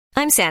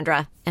I'm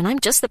Sandra, and I'm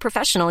just the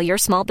professional your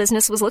small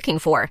business was looking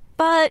for.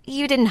 But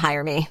you didn't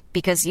hire me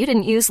because you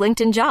didn't use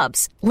LinkedIn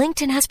Jobs.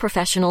 LinkedIn has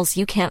professionals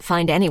you can't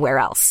find anywhere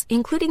else,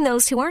 including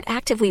those who aren't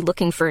actively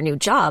looking for a new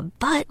job,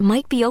 but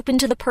might be open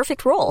to the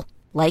perfect role,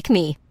 like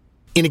me.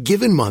 In a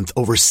given month,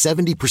 over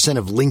 70%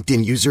 of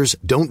LinkedIn users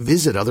don't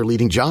visit other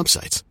leading job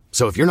sites.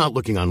 So if you're not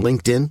looking on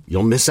LinkedIn,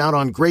 you'll miss out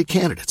on great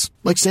candidates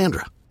like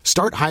Sandra.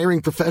 Start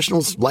hiring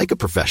professionals like a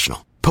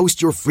professional.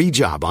 Post your free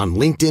job on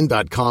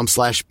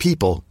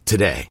linkedin.com/people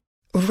today.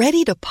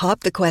 Ready to pop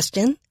the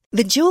question?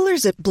 The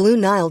jewelers at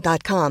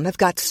BlueNile.com have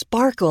got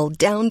sparkle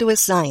down to a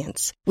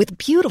science with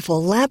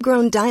beautiful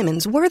lab-grown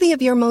diamonds worthy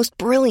of your most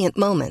brilliant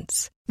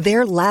moments.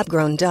 Their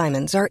lab-grown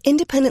diamonds are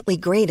independently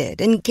graded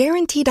and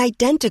guaranteed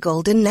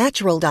identical to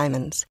natural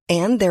diamonds,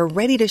 and they're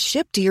ready to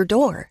ship to your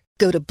door.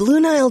 Go to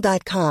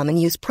BlueNile.com and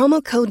use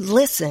promo code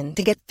LISTEN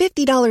to get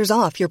 $50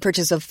 off your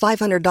purchase of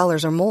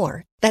 $500 or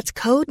more. That's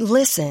code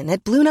LISTEN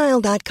at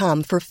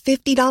BlueNile.com for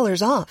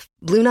 $50 off.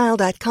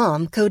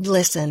 BlueNile.com, code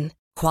LISTEN.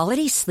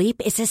 Quality sleep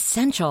is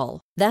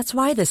essential. That's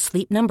why the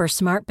Sleep Number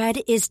Smart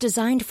Bed is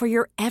designed for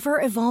your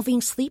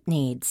ever-evolving sleep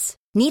needs.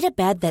 Need a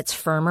bed that's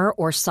firmer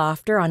or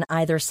softer on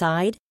either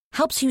side?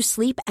 Helps you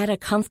sleep at a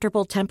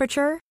comfortable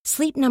temperature?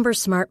 Sleep Number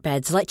Smart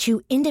Beds let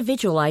you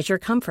individualize your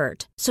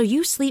comfort so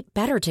you sleep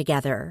better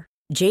together.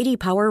 J.D.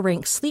 Power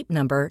ranks Sleep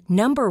Number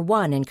number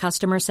 1 in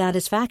customer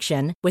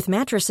satisfaction with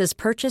mattresses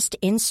purchased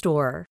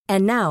in-store.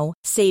 And now,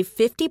 save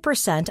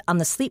 50% on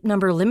the Sleep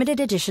Number Limited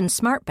Edition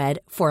Smart Bed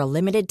for a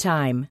limited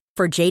time.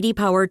 For J.D.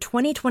 Power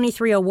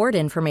 2023 award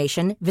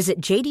information, visit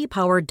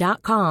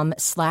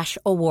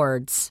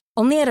jdpower.com/awards.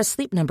 Only at a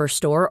Sleep Number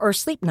store or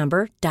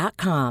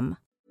sleepnumber.com.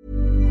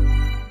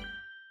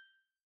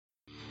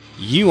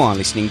 You are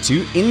listening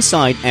to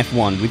Inside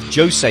F1 with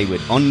Joe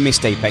Sayward on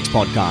Missed Apex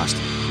Podcast.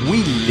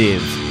 We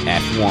live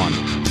F1.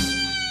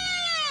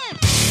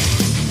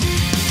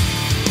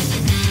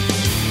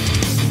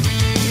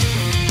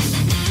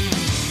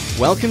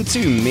 Welcome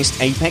to Missed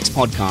Apex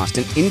Podcast,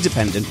 an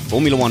independent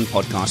Formula One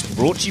podcast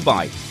brought to you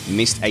by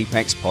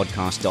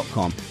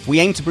MissedApexPodcast.com. We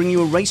aim to bring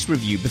you a race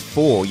review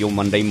before your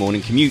Monday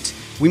morning commute.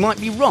 We might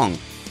be wrong,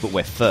 but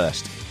we're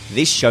first.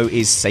 This show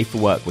is safe for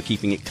work. We're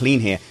keeping it clean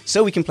here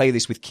so we can play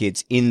this with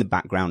kids in the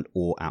background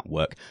or at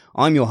work.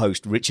 I'm your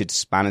host, Richard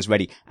Spanners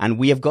Ready, and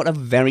we have got a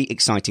very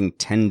exciting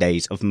 10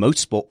 days of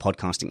motorsport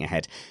podcasting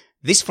ahead.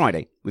 This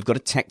Friday, we've got a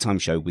Tech Time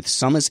show with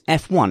Summers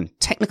F1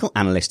 technical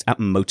analyst at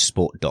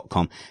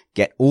motorsport.com.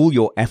 Get all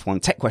your F1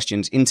 tech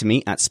questions into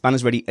me at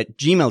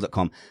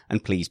spannersready@gmail.com,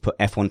 and please put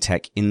F1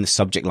 tech in the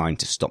subject line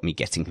to stop me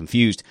getting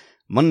confused.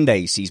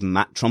 Monday sees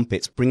Matt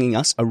Trumpets bringing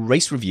us a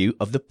race review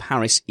of the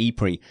Paris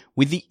E-Prix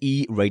with the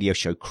E-Radio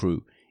Show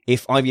crew.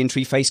 If Ivy and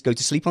Treeface go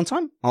to sleep on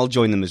time, I'll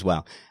join them as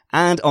well.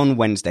 And on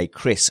Wednesday,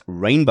 Chris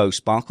Rainbow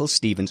Sparkle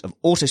Stevens of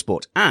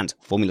Autosport and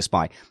Formula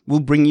Spy will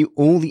bring you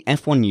all the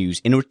F1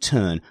 news in a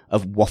return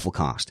of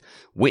Wafflecast,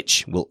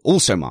 which will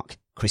also mark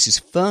Chris's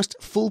first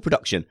full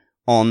production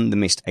on the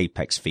Missed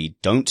Apex feed.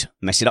 Don't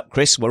mess it up,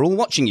 Chris. We're all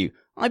watching you.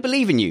 I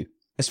believe in you,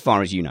 as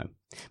far as you know.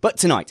 But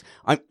tonight,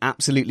 I'm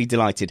absolutely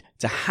delighted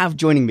to have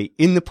joining me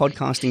in the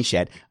podcasting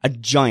shed a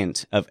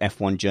giant of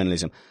F1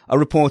 journalism, a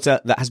reporter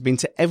that has been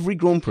to every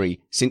Grand Prix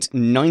since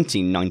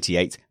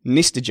 1998,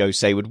 Mr. Joe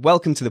Sayward.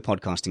 Welcome to the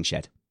podcasting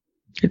shed.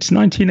 It's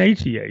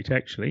 1988,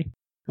 actually.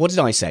 What did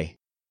I say?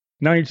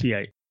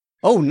 98.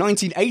 Oh,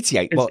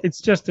 1988.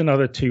 It's just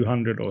another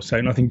 200 or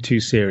so, nothing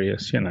too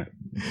serious, you know.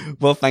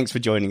 Well, thanks for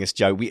joining us,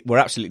 Joe. We're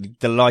absolutely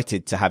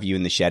delighted to have you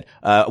in the shed.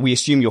 We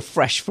assume you're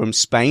fresh from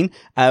Spain.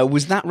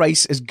 Was that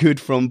race as good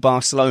from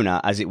Barcelona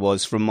as it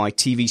was from my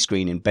TV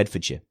screen in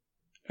Bedfordshire?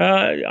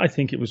 I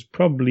think it was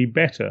probably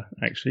better,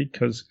 actually,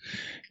 because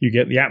you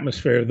get the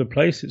atmosphere of the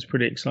place. It's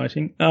pretty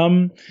exciting.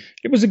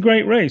 It was a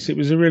great race. It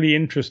was a really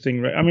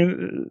interesting race. I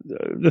mean,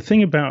 the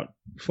thing about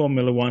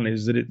Formula One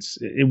is that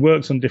it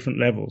works on different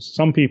levels.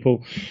 Some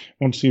people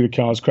want to see the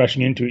cars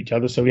crashing into each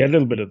other, so we had a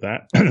little bit of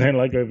that. They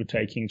like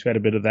overtaking, so we had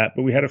a bit of that.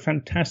 But we had a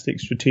fantastic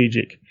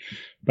strategic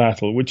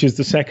battle, which is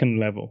the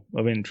second level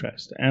of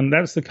interest. And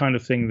that's the kind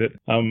of thing that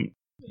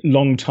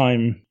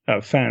long-time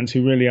fans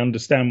who really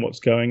understand what's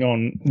going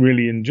on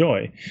really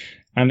enjoy.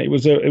 And it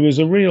was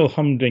a real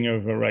humdinger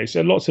of a race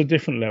at lots of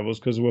different levels,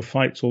 because there were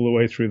fights all the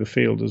way through the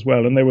field as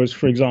well. And there was,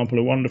 for example,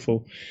 a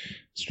wonderful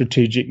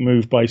strategic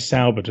move by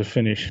Sauber to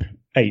finish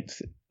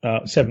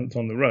seventh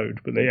on the road,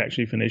 but they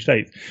actually finished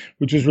eighth,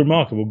 which was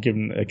remarkable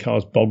given that their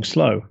cars bog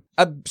slow.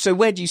 So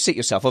where do you sit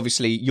yourself?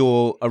 Obviously,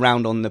 you're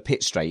around on the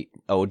pit straight,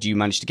 or do you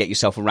manage to get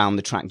yourself around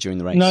the track during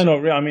the race? No,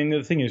 not really. I mean,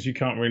 the thing is, you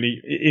can't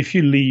really, if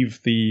you leave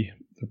the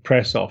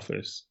press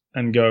office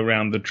and go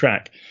around the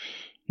track,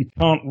 you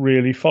can't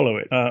really follow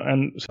it.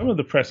 And some of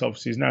the press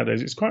offices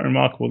nowadays, it's quite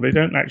remarkable. They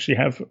don't actually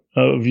have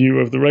a view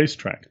of the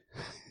racetrack.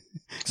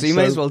 So you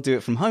may as well do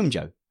it from home,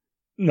 Joe.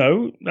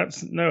 No,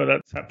 that's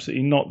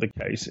absolutely not the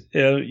case.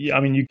 I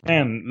mean, you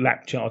can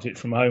lap chart it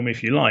from home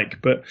if you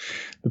like, but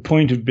the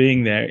point of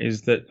being there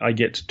is that I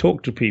get to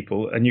talk to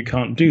people, and you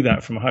can't do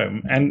that from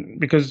home. And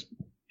because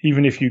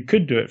even if you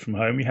could do it from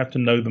home, you have to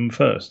know them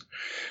first.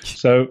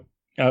 So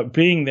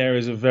being there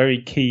is a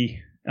very key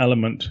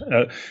element.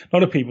 A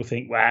lot of people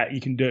think, wow,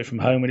 you can do it from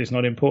home and it's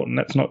not important.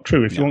 That's not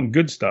true. If you want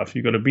good stuff,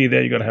 you've got to be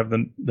there. You've got to have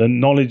the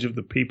knowledge of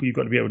the people. You've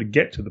got to be able to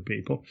get to the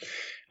people.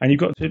 And you've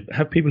got to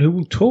have people who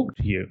will talk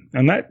to you.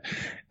 And that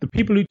the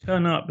people who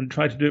turn up and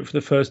try to do it for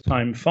the first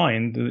time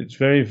find that it's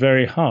very,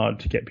 very hard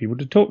to get people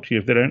to talk to you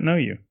if they don't know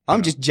you.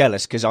 I'm just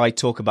jealous because I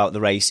talk about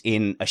the race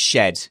in a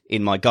shed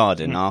in my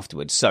garden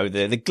afterwards. So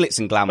the glitz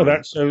and glamour.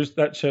 Oh,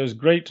 that shows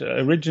great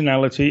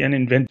originality and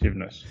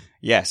inventiveness.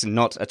 Yes,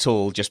 not at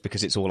all, just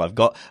because it's all I've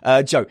got.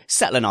 Joe,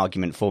 settle an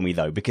argument for me,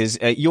 though, because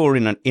you're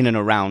in and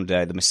around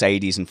the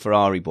Mercedes and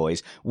Ferrari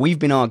boys. We've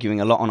been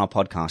arguing a lot on our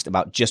podcast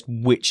about just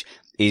which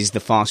is the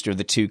faster of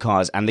the two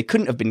cars, and they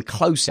couldn't have been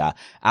closer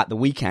at the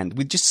weekend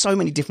with just so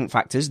many different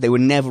factors. They were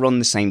never on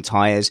the same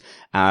tyres.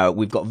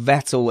 We've got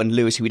Vettel and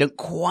Lewis, who we don't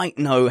quite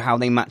know how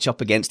they match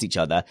up against each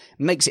other.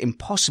 It makes it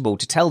impossible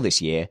to tell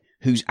this year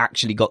who's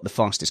actually got the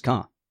fastest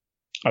car.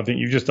 I think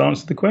you've just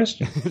answered the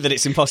question. That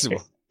it's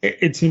impossible.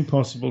 It's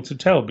impossible to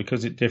tell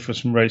because it differs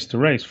from race to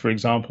race. For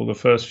example, the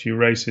first few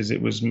races,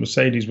 it was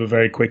Mercedes were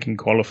very quick in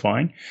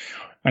qualifying,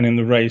 and in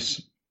the race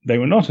they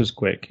were not as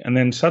quick. And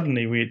then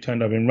suddenly we had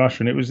turned up in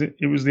Russia, and it was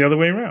the other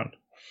way around.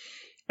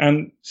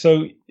 And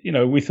so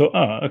we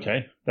thought,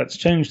 okay, that's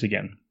changed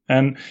again.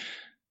 And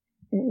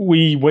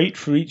we wait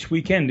for each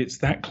weekend. It's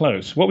that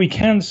close. What we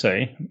can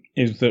say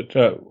is that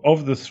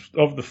of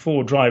the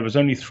four drivers,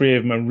 only three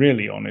of them are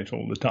really on it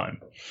all the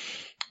time.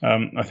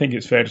 I think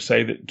it's fair to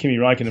say that Kimi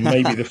Räikkönen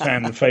may be the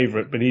fan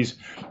favourite, but he's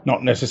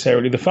not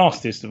necessarily the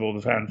fastest of all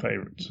the fan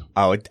favourites.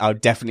 I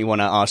would definitely want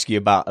to ask you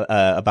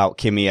about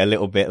Kimi a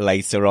little bit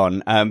later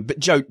on. But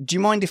Joe, do you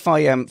mind if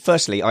I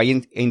firstly I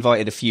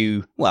invited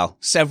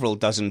several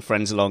dozen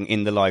friends along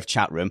in the live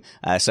chat room.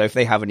 So if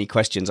they have any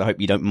questions, I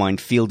hope you don't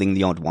mind fielding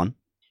the odd one.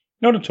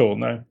 Not at all,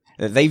 no.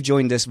 They've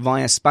joined us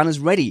via Spanners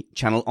Ready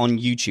channel on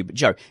YouTube.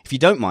 Joe, if you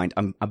don't mind,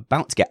 I'm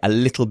about to get a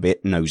little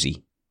bit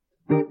nosy.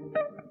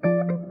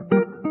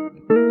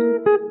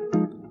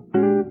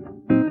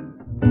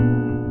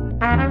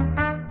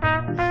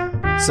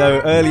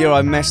 So earlier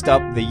I messed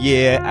up the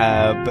year,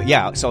 but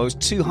yeah, so I was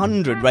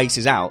 200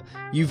 races out.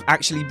 You've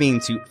actually been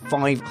to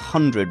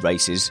 500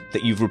 races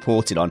that you've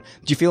reported on.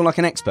 Do you feel like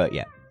an expert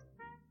yet?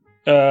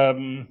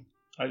 I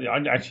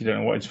actually don't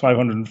know what it's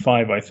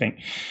 505, I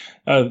think.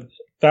 I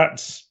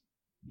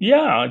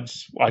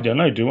don't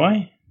know, do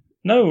I?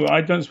 No, I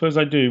don't suppose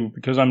I do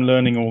because I'm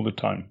learning all the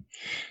time.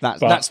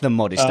 That's the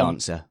modest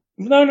answer.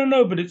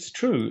 No, but it's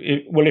true.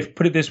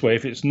 Put it this way,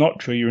 if it's not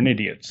true, you're an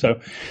idiot. So,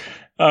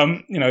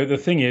 the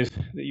thing is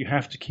that you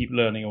have to keep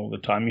learning all the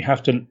time.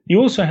 You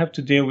also have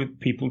to deal with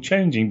people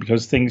changing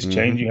because things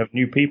change. You have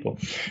new people.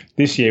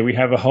 This year we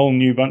have a whole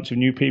new bunch of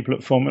new people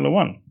at Formula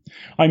One.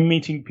 I'm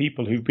meeting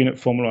people who've been at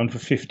Formula One for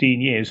 15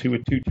 years who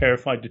were too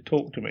terrified to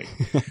talk to me.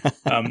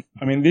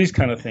 These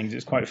kind of things,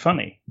 it's quite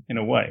funny in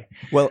a way.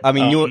 Well,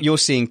 you're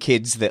seeing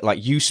kids that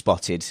like you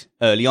spotted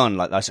early on.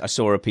 Like I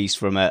saw a piece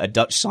from a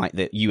Dutch site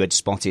that you had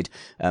spotted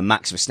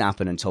Max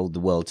Verstappen and told the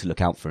world to look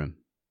out for him.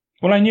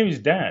 Well, I knew his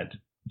dad.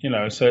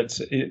 So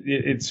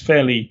it's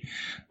fairly.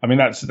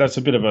 That's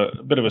a bit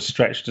of a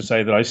stretch to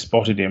say that I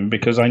spotted him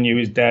because I knew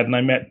his dad, and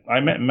I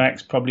met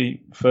Max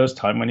probably first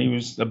time when he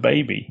was a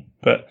baby,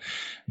 but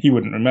he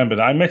wouldn't remember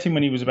that. I met him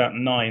when he was about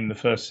 9, the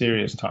first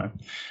serious time,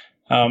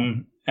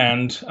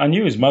 and I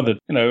knew his mother.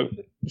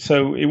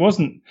 So it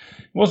wasn't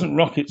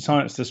rocket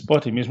science to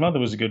spot him. His mother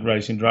was a good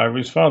racing driver.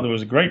 His father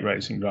was a great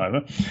racing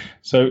driver.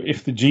 So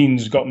if the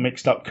genes got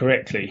mixed up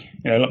correctly,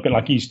 a bit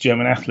like East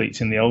German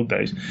athletes in the old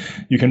days,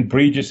 you can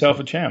breed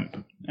yourself a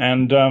champ.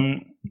 And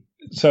Holland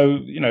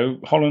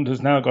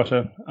has now got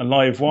a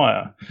live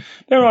wire.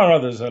 There are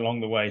others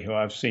along the way who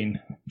I've seen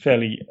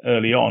fairly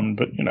early on,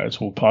 but it's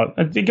all part.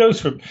 It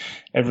goes for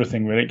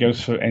everything really. It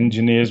goes for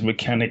engineers,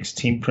 mechanics,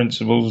 team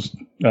principals,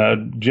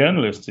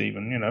 journalists.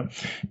 Even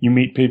you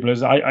meet people.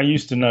 As I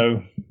used to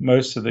know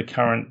most of the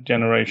current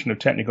generation of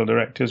technical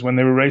directors when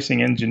they were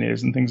racing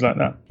engineers and things like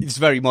that. It's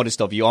very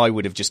modest of you. I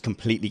would have just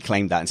completely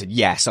claimed that and said,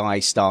 yes, I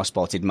star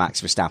spotted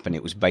Max Verstappen.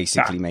 It was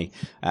basically me.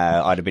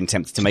 I'd have been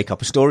tempted to make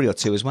up a story or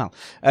two as well.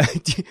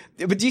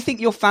 But do you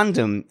think your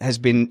fandom has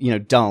been,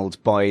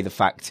 dulled by the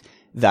fact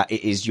that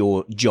it is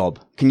your job?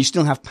 Can you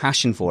still have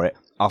passion for it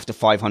after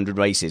 500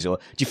 races? Or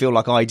do you feel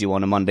like I do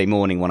on a Monday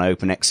morning when I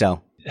open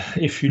Excel?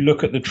 If you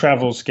look at the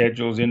travel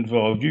schedules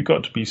involved, you've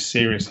got to be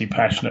seriously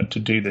passionate to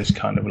do this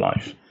kind of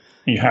life.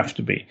 You have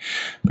to be,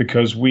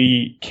 because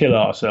we kill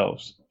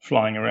ourselves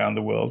flying around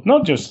the world,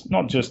 not just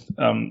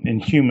in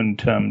human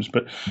terms,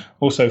 but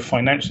also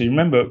financially.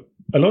 Remember,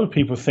 a lot of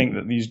people think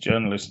that these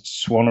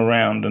journalists swan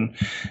around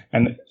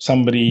and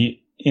somebody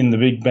in the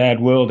big bad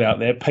world out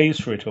there pays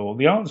for it all.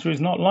 The answer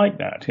is not like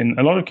that. In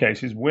a lot of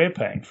cases, we're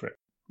paying for it.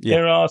 Yeah.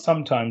 There are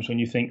some times when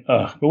you think,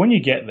 but when you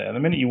get there,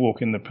 the minute you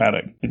walk in the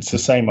paddock, it's the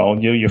same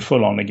old. You're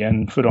full on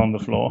again, foot on the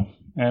floor.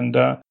 And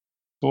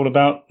it's all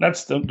about,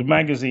 that's the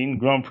magazine,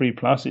 Grand Prix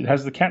Plus. It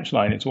has the catch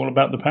line. It's all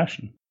about the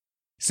passion.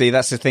 See,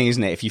 that's the thing,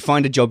 isn't it? If you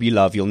find a job you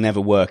love, you'll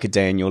never work a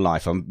day in your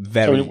life. I'm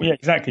very... So, yeah,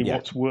 exactly. Yeah.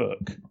 What's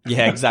work?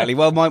 Yeah, exactly.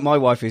 Well, my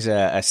wife is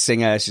a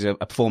singer. She's a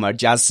performer, a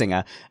jazz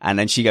singer. And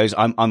then she goes,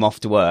 I'm off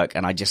to work.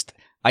 And I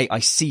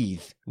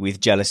seethe with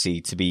jealousy,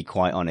 to be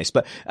quite honest.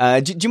 But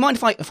do you mind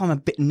if I'm a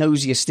bit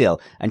nosier still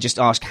and just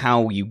ask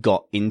how you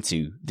got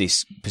into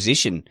this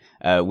position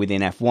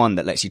within F1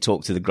 that lets you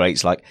talk to the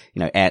greats like,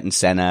 Ayrton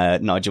Senna,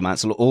 Nigel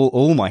Mansell,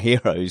 all my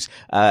heroes?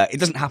 It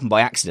doesn't happen by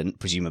accident,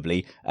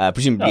 presumably.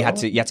 Presumably you had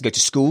to go to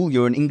school.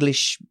 You're an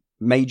English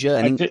major.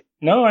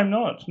 No, I'm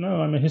not.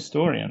 No, I'm a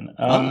historian.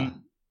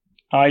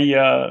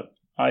 I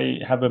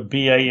have a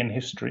BA in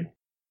history.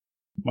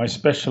 My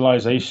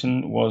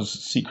specialization was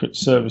Secret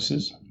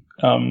Services,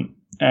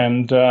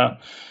 and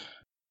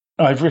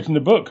I've written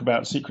a book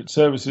about Secret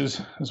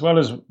Services as well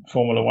as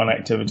Formula One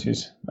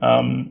activities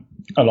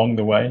along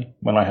the way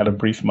when I had a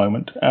brief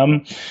moment.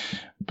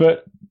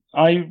 But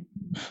I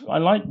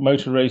like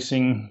motor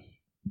racing.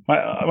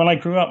 When I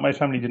grew up, my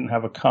family didn't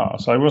have a car,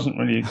 so I wasn't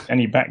really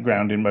any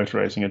background in motor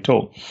racing at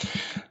all.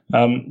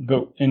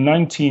 But in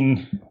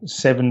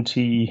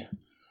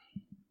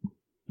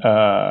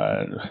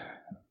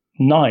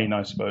 1979,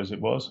 I suppose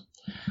it was.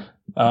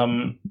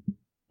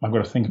 I've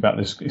got to think about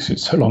this because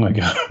it's so long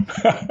ago.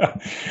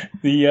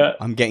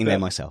 I'm getting there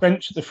myself.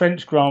 The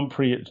French Grand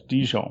Prix at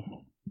Dijon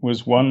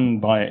was won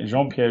by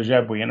Jean-Pierre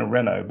Jabouille in a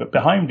Renault, but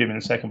behind him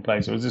in second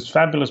place, there was this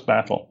fabulous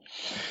battle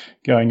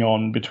going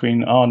on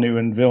between Arnoux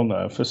and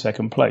Villeneuve for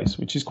second place,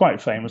 which is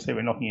quite famous. They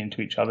were knocking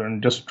into each other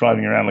and just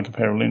driving around like a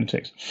pair of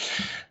lunatics.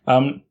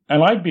 And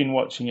I'd been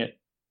watching it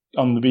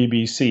on the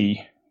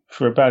BBC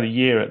for about a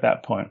year at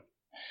that point,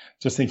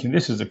 just thinking,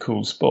 this is a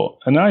cool sport.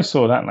 And I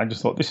saw that and I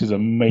just thought, this is a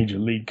major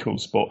league cool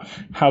sport.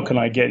 How can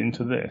I get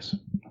into this?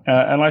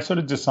 And I sort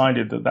of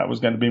decided that was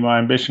going to be my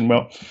ambition.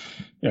 Well,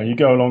 you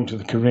go along to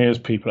the careers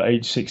people at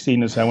age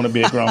 16 and say, I want to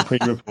be a Grand Prix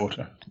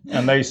reporter.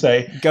 And they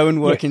say, go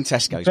and work in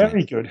Tesco's.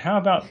 Very good. How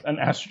about an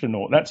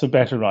astronaut? That's a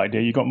better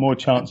idea. You've got more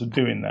chance of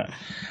doing that.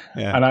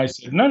 Yeah. And I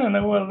said, no,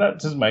 well,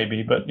 that's just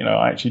maybe. But,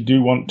 I actually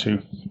do want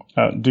to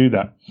do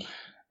that.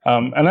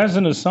 And as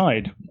an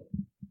aside,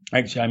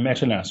 actually, I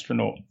met an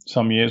astronaut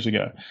some years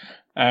ago,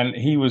 and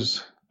he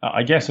was,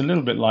 I guess, a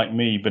little bit like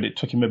me, but it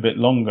took him a bit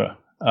longer.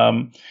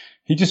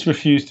 He just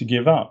refused to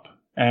give up,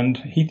 and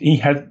he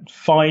had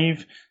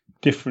 5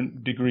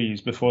 different degrees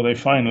before they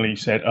finally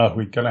said, "Oh,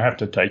 we're going to have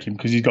to take him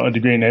because he's got a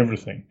degree in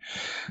everything."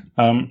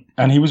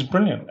 And he was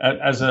brilliant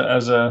as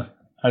a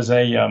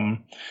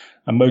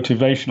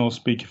motivational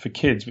speaker for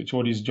kids, which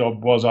what his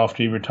job was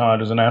after he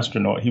retired as an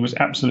astronaut. He was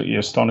absolutely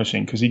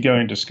astonishing because he'd go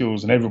into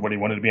schools and everybody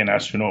wanted to be an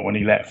astronaut when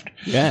he left.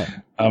 Yeah.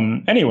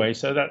 Anyway,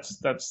 so that's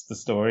the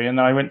story. And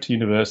I went to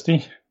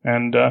university,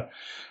 and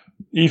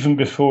even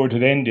before it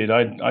had ended,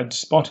 I'd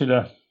spotted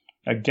a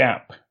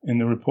gap in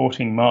the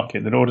reporting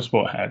market that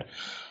Autosport had.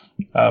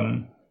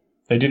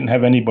 They didn't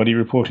have anybody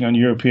reporting on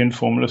European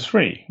Formula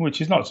 3,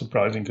 which is not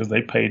surprising because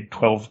they paid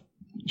 12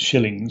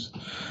 shillings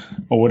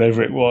or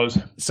whatever it was.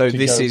 So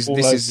this is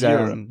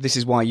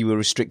why you were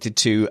restricted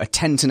to a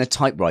tent and a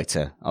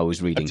typewriter, I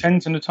was reading. A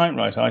tent and a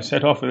typewriter. I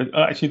set off with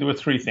actually there were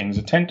 3 things: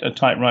 a tent, a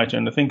typewriter,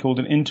 and a thing called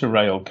an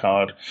Interrail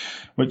card,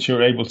 which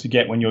you're able to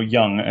get when you're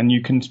young, and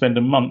you can spend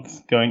a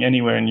month going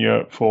anywhere in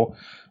Europe for,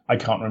 I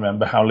can't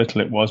remember how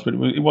little it was, but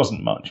it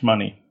wasn't much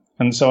money.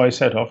 And so I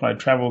set off and I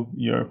traveled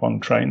Europe on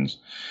trains,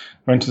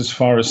 went as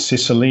far as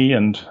Sicily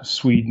and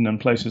Sweden and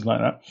places like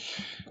that.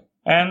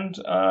 And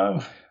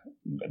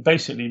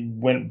basically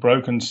went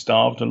broke and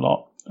starved a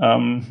lot.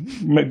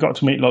 Got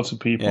to meet lots of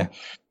people. Yeah.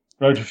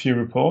 Wrote a few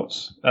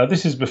reports.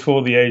 This is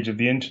before the age of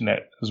the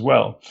internet as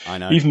well. I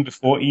know. Even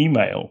before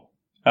email.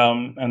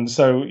 And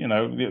so,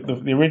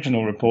 the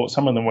original reports,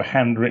 some of them were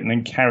handwritten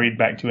and carried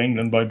back to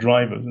England by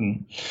drivers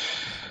and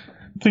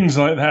things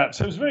like that.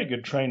 So it was very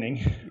good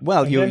training.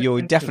 Well,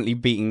 you're definitely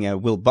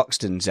beating Will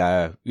Buxton's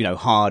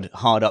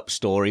hard up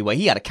story where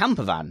he had a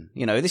camper van.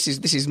 This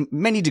is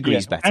many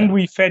degrees better. And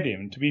we fed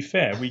him. To be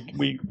fair,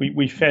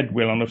 we fed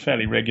Will on a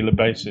fairly regular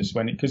basis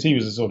because he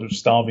was a sort of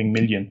starving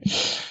million.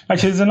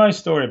 Actually, there's a nice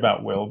story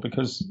about Will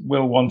because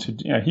Will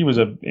wanted. He was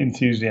an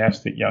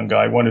enthusiastic young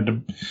guy.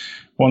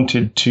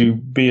 Wanted to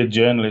be a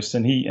journalist,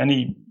 and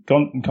he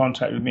got in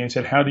contact with me and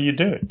said, "How do you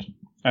do it?"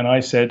 And I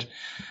said,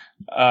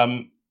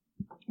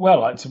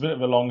 well, it's a bit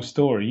of a long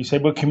story. He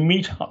said, well, can we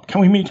meet up?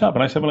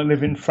 And I said, well, I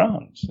live in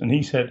France. And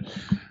he said,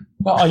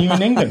 well, are you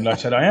in England? I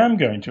said, I am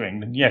going to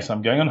England. Yes,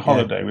 I'm going on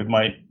holiday with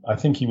I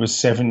think he was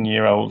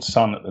 7-year-old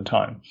son at the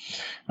time.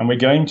 And we're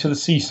going to the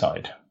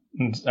seaside.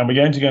 And we're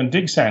going to go and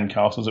dig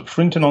sandcastles at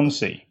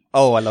Frinton-on-Sea.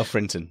 Oh, I love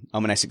Frinton.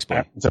 I'm an Essex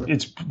boy.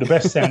 It's the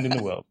best sand in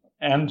the world.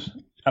 And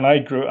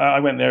I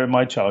went there in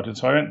my childhood.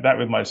 So I went back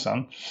with my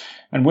son.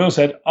 And Will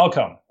said, I'll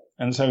come.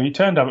 And so he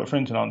turned up at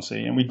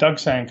Frinton-on-Sea, and we dug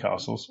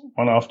sandcastles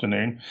one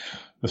afternoon,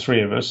 the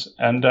 3 of us.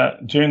 And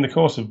during the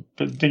course of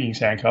digging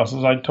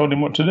sandcastles, I told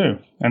him what to do.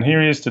 And here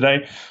he is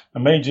today, a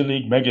major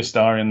league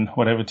megastar in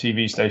whatever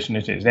TV station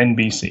it is,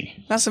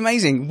 NBC. That's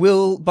amazing.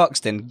 Will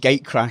Buxton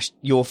gatecrashed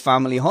your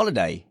family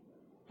holiday.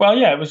 Well,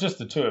 yeah, it was just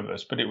the two of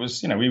us, but it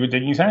was, we were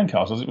digging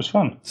sandcastles. It was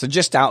fun. So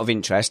just out of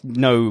interest,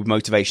 no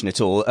motivation at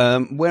all.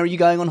 Where are you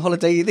going on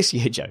holiday this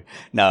year, Joe?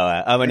 No,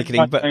 I'm only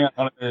kidding. But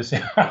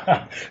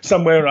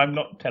somewhere I'm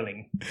not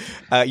telling.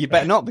 You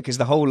better not, because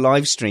the whole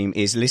live stream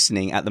is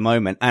listening at the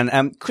moment.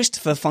 And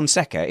Christopher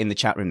Fonseca in the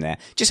chat room there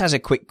just has a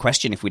quick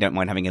question, if we don't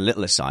mind having a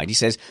little aside. He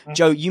says,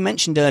 Joe, you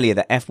mentioned earlier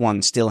that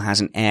F1 still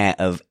has an air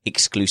of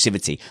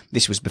exclusivity.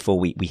 This was before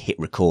we hit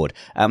record.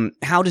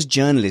 How does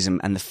journalism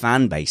and the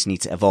fan base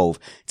need to evolve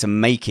to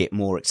make it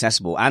more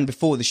accessible? And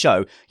before the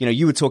show,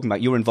 you were talking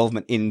about your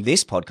involvement in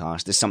this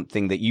podcast as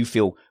something that you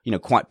feel,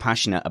 quite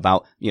passionate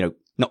about,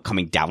 not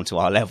coming down to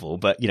our level,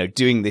 but,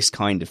 doing this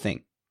kind of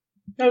thing.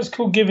 No, it's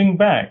called giving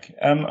back.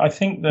 I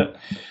think that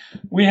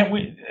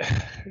we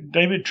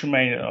David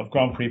Tremaine of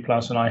Grand Prix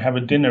Plus and I have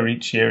a dinner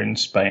each year in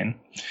Spain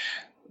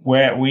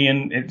where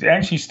it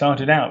actually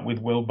started out with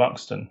Will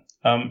Buxton,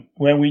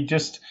 where we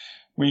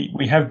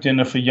have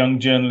dinner for young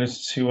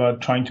journalists who are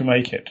trying to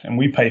make it, and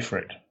we pay for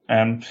it.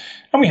 And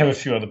we have a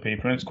few other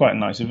people, and it's quite a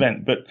nice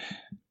event. But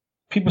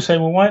people say,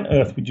 well, why on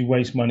earth would you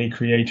waste money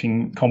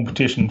creating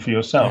competition for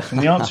yourself?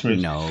 And the answer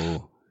is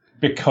no.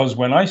 Because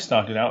when I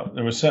started out,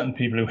 there were certain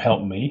people who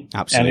helped me.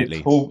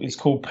 Absolutely. And it's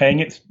called paying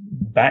it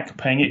back,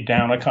 paying it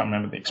down. I can't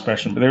remember the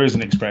expression, but there is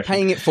an expression.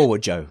 Paying it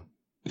forward, Joe.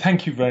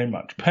 Thank you very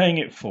much. Paying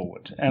it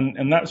forward.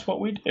 And that's what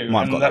we do.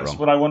 Well, and that's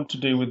what I want to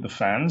do with the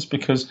fans,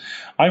 because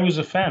I was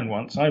a fan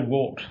once. I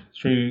walked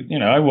through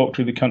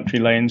the country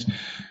lanes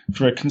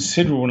for a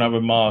considerable number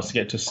of miles to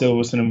get to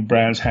Silverstone and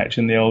Brands Hatch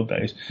in the old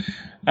days.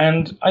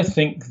 And I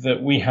think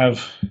that we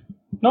have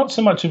not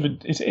so much of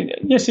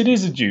yes, it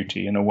is a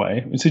duty in a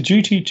way. It's a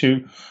duty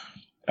to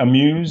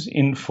amuse,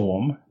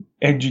 inform,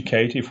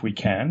 educate if we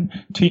can,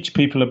 teach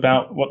people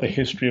about what the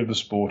history of the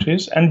sport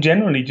is, and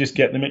generally just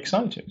get them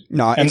excited.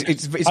 No,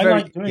 it's I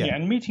very like doing it,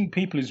 and meeting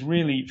people is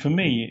really, for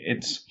me,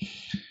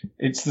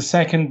 it's the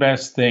second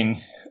best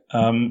thing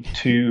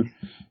to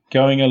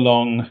going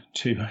along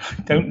to.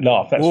 Don't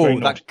laugh. That's very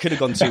naughty. That could have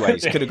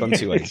gone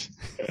two ways.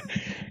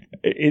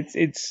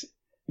 It's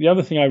the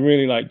other thing I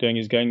really like doing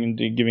is going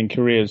and giving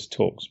careers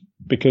talks,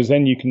 because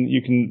then you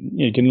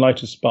can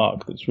light a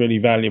spark that's really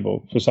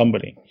valuable for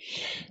somebody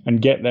and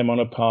get them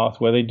on a path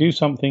where they do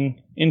something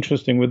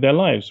interesting with their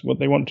lives, what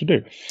they want to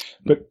do.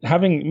 But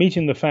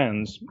meeting the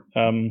fans,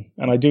 and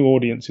I do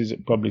audiences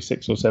at probably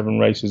 6 or 7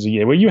 races a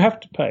year where you have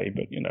to pay,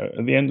 but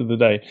at the end of the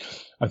day,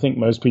 I think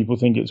most people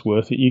think it's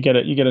worth it. You get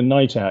a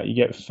night out, you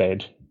get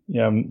fed,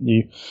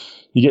 you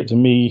get to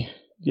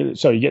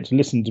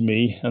listen to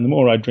me, and the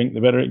more I drink,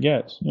 the better it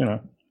gets,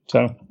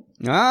 So.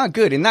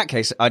 Good. In that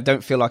case, I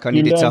don't feel like I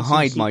needed to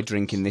hide my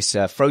drink in this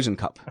frozen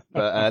cup.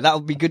 But that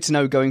would be good to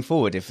know going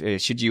forward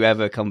if should you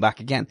ever come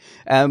back again.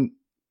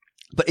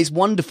 But it's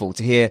wonderful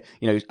to hear,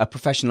 a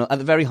professional at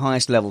the very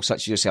highest level,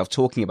 such as yourself,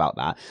 talking about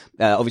that.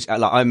 Obviously,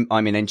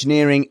 I'm in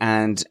engineering,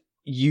 and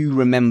you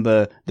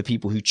remember the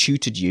people who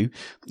tutored you.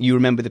 You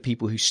remember the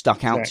people who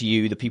stuck out to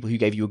you, the people who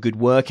gave you a good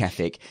work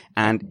ethic.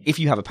 And if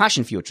you have a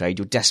passion for your trade,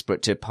 you're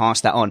desperate to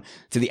pass that on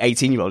to the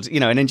 18-year-olds.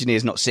 An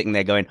engineer's not sitting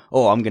there going,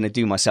 oh, I'm going to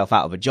do myself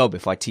out of a job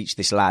if I teach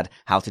this lad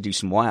how to do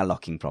some wire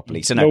locking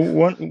properly. So no.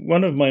 Well,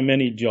 one of my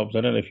many jobs,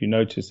 I don't know if you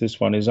noticed this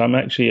one, is I'm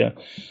actually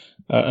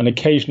an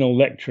occasional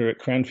lecturer at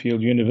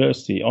Cranfield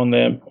University on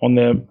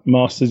their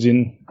masters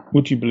in,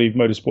 would you believe,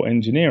 motorsport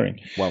engineering.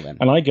 Well then.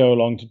 And I go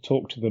along to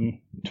talk to them,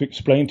 to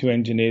explain to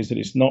engineers that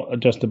it's not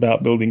just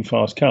about building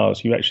fast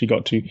cars. You actually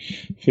got to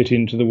fit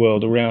into the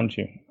world around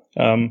you,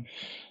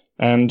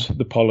 and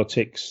the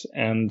politics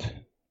and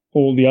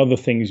all the other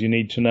things you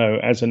need to know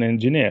as an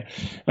engineer.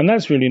 And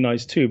that's really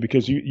nice too,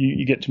 because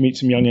you get to meet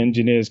some young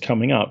engineers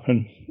coming up,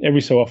 and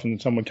every so often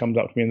someone comes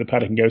up to me in the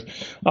paddock and goes,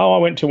 oh, I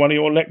went to one of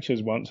your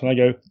lectures once. And I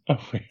go,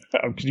 oh,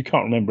 because you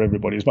can't remember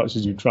everybody as much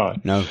as you try.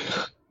 No.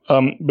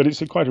 But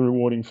it's quite a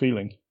rewarding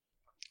feeling.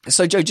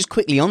 So, Joe, just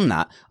quickly on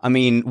that, I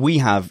mean, we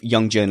have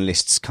young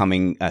journalists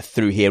coming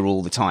through here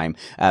all the time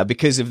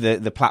because of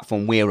the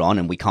platform we're on,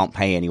 and we can't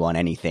pay anyone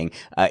anything.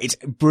 It's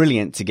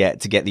brilliant to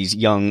get these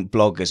young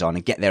bloggers on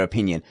and get their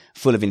opinion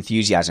full of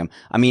enthusiasm.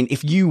 I mean,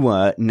 if you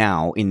were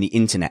now in the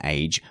internet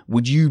age,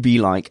 would you be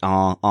like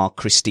our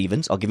Chris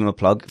Stevens? I'll give him a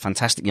plug.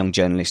 Fantastic young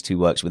journalist who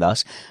works with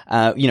us.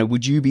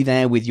 Would you be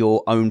there with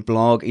your own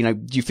blog? Do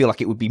you feel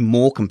like it would be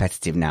more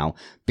competitive now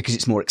because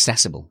it's more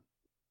accessible?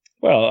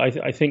 Well,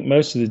 I think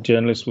most of the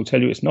journalists will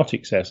tell you it's not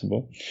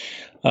accessible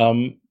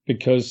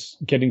because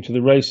getting to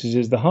the races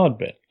is the hard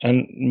bit.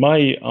 And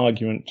my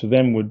argument to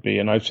them would be,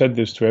 and I've said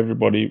this to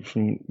everybody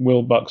from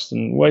Will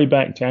Buxton way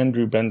back to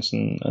Andrew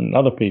Benson and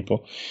other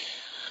people,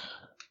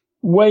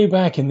 way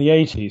back in the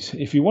 80s,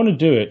 if you want to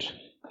do it,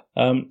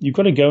 you've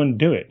got to go and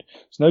do it.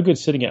 It's no good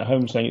sitting at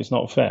home saying it's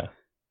not fair.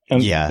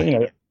 And,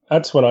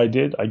 that's what I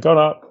did. I got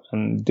up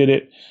and did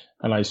it.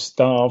 And I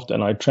starved,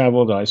 and I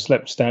traveled, and I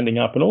slept standing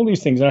up, and all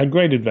these things. I had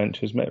great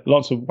adventures, met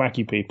lots of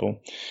wacky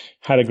people,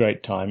 had a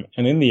great time.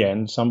 And in the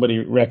end, somebody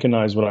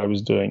recognized what I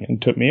was doing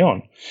and took me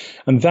on.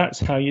 And that's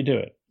how you do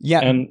it. Yeah.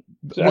 And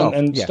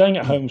staying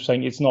at home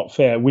saying it's not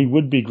fair, we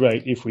would be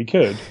great if we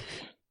could,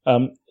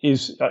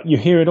 you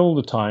hear it all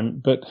the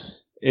time, but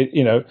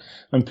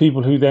and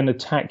people who then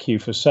attack you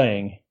for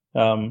saying,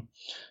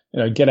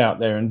 get out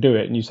there and do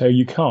it, and you say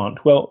you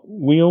can't. Well,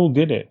 we all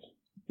did it.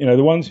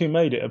 The ones who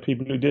made it are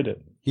people who did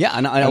it. Yeah,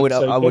 and I would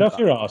get off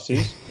your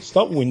asses,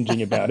 stop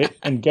whinging about it,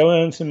 and go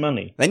earn some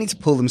money. They need to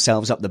pull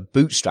themselves up the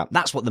bootstrap.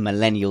 That's what the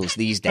millennials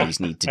these days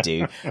need to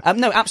do.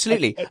 No,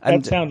 absolutely.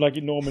 That sounds like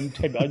Norman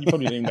Tebbit. You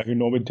probably don't know who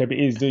Norman Tebbit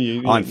is, do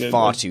you? I'm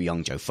far too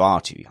young, Joe.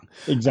 Far too young.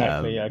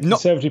 Exactly. Yeah,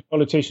 conservative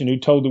politician who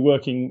told the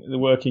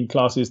working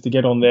classes to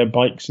get on their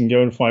bikes and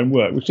go and find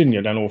work, which didn't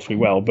go down awfully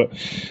well. But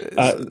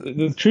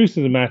the truth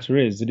of the matter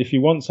is that if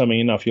you want something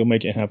enough, you'll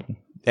make it happen.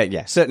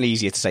 Yeah, certainly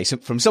easier to say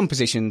from some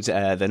positions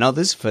than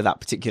others for that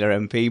particular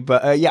MP.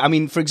 But yeah, I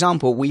mean, for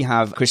example, we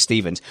have Chris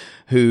Stevens,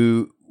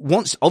 who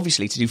wants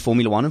obviously to do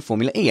Formula One and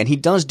Formula E, and he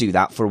does do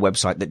that for a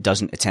website that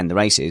doesn't attend the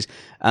races.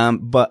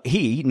 But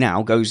he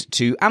now goes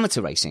to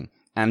amateur racing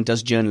and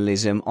does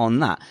journalism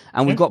on that.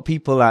 And we've got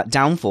people at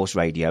Downforce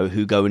Radio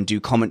who go and do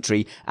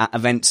commentary at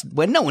events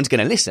where no one's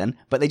going to listen,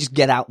 but they just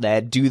get out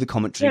there, do the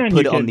commentary,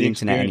 put it on the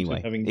internet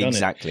anyway.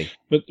 Exactly.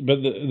 But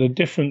the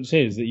difference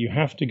is that you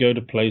have to go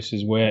to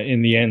places where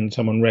in the end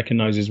someone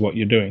recognizes what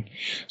you're doing.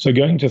 So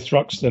going to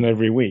Thruxton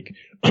every week,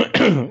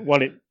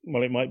 while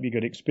it might be a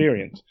good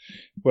experience,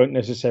 won't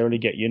necessarily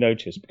get you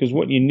noticed, because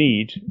what you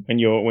need when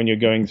you're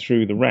going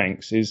through the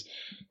ranks is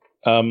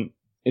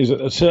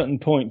at a certain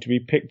point to be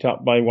picked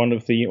up by one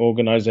of the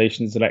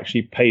organizations that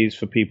actually pays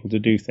for people to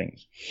do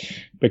things.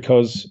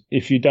 Because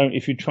if you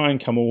try and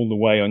come all the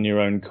way on your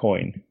own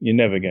coin, you're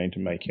never going to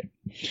make it,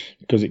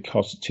 because it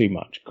costs too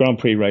much. Grand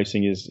Prix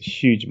racing is a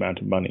huge amount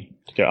of money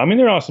to go. I mean,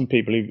 there are some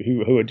people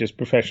who are just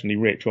professionally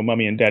rich, or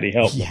mummy and daddy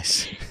help them.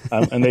 Yes.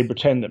 And they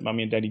pretend that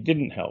mummy and daddy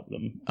didn't help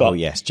them. But, oh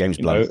yes, James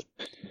Blunt.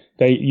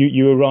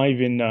 You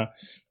arrive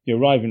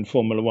in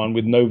Formula One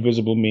with no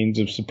visible means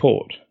of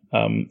support.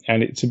 And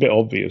it's a bit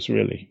obvious,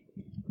 really.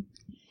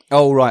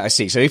 Oh, right, I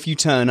see. So if you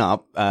turn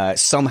up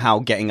somehow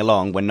getting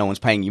along when no one's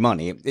paying you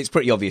money, it's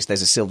pretty obvious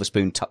there's a silver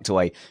spoon tucked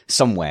away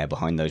somewhere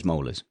behind those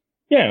molars.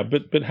 Yeah,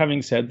 but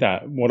having said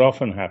that, what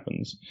often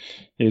happens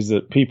is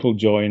that people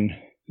join.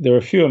 There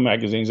are fewer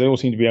magazines. They all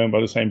seem to be owned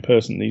by the same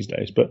person these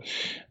days. But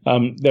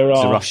there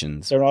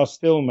are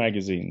still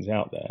magazines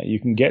out there. You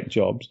can get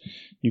jobs.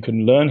 You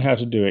can learn how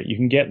to do it. You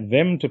can get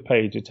them to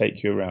pay to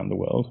take you around the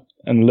world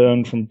and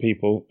learn from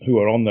people who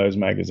are on those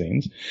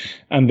magazines.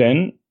 And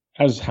then,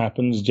 as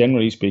happens,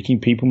 generally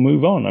speaking, people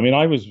move on. I mean,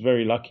 I was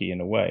very lucky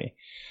in a way,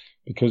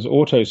 because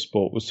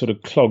Autosport was sort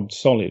of clogged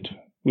solid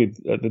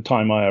at the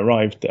time I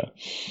arrived there.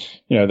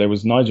 There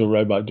was Nigel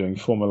Roebuck doing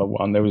Formula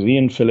One. There was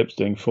Ian Phillips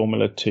doing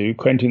Formula 2.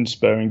 Quentin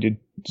Spurring did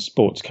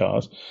sports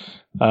cars.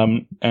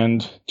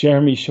 And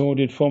Jeremy Shaw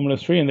did Formula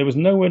 3. And there was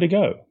nowhere to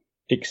go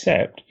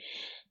except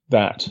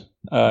that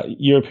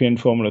European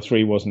Formula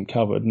 3 wasn't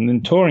covered. And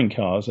then touring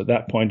cars at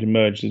that point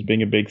emerged as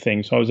being a big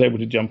thing. So I was able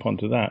to jump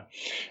onto that.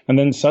 And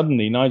then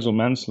suddenly Nigel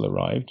Mansell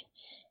arrived,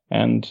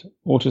 and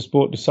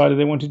Autosport decided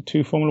they wanted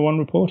 2 Formula 1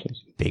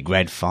 reporters. Big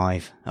Red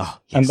 5. Oh,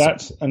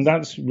 yes. And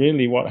that's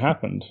really what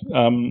happened.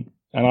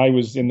 And I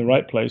was in the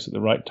right place at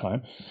the right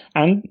time.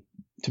 And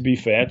to be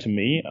fair to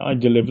me, I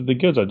delivered the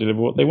goods. I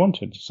delivered what they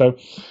wanted. So,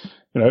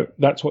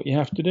 that's what you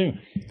have to do.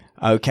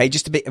 Okay,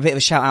 just a bit of a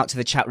shout out to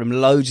the chat room.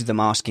 Loads of them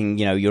asking,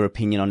 your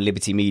opinion on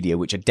Liberty Media,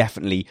 which I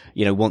definitely,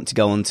 want to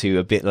go on to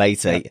a bit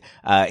later.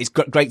 Yeah. It's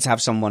great to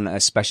have someone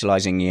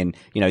specializing in,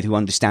 who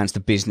understands the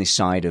business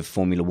side of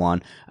Formula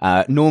One.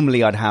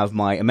 Normally I'd have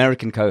my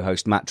American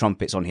co-host Matt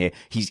Trumpets on here.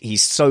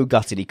 He's so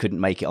gutted he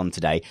couldn't make it on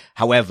today.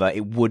 However,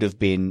 it would have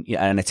been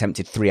an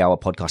attempted 3-hour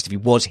podcast if he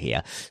was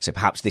here. So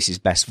perhaps this is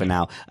best for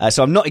now.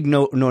 So I'm not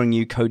ignoring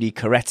you, Cody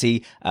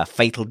Coretti,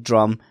 Fatal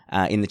Drum,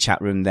 in the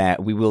chat room there.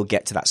 We will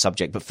get to that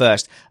subject. But first,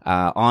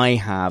 I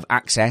have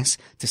access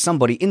to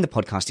somebody in the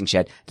podcasting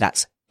shed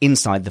that's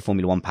inside the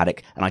Formula One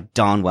paddock, and I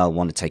darn well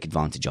want to take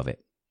advantage of it.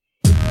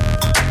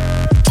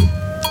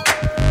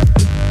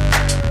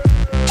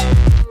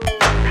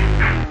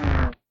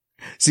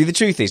 See, the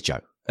truth is,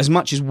 Joe, as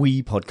much as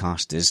we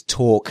podcasters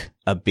talk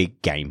a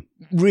big game,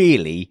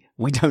 really,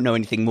 we don't know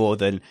anything more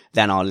than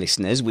our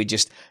listeners. We're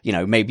just,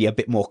 maybe a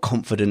bit more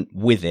confident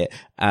with it.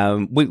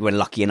 We were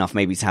lucky enough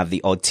maybe to have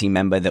the odd team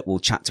member that will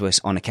chat to us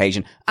on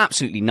occasion.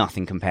 Absolutely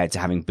nothing compared to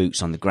having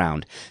boots on the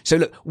ground. So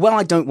look, while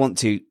I don't want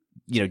to,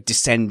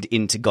 descend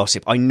into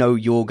gossip, I know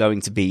you're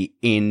going to be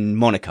in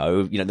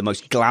Monaco, the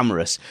most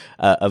glamorous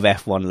of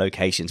F1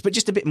 locations. But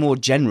just a bit more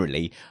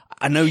generally,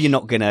 I know you're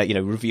not going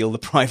to, reveal the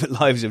private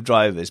lives of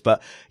drivers,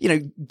 but,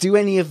 do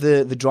any of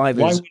the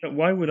drivers...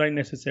 Why would I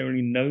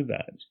necessarily know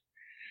that?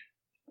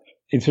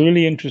 It's a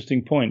really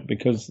interesting point,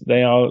 because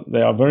they are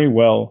very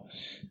well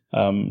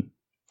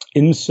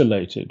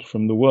insulated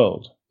from the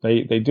world.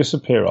 They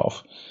disappear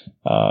off.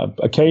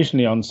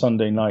 Occasionally on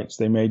Sunday nights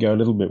they may go a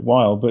little bit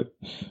wild, but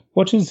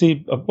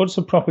what's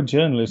a proper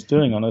journalist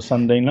doing on a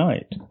Sunday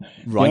night?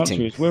 Writing.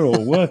 The answer is we're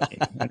all working,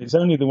 and it's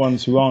only the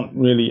ones who aren't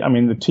really. I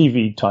mean, the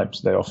TV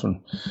types,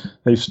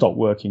 they've stopped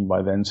working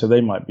by then, so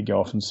they might go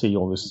off and see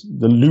all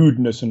the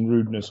lewdness and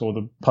rudeness, or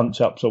the punch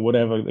ups, or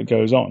whatever that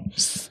goes on.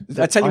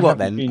 I tell you what,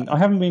 then I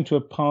haven't been to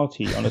a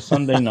party on a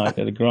Sunday night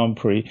at a Grand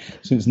Prix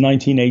since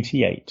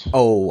 1988.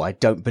 Oh, I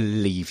don't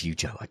believe you,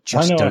 Joe. I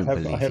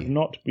have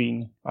not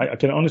been. I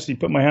can honestly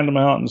put my hand on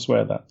my heart and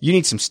swear that. You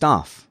need some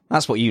staff.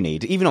 That's what you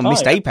need. Even on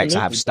Missed Apex, I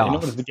have staff. In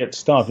order to get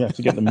staff, you have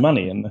to get the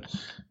money, and the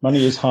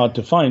money is hard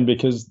to find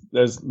because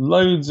there's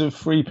loads of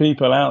free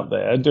people out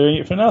there doing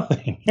it for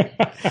nothing.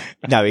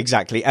 No,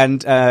 exactly.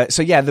 And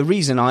the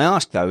reason I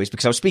asked, though, is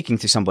because I was speaking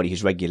to somebody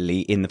who's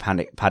regularly in the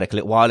paddock a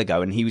little while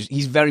ago, and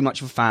he's very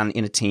much a fan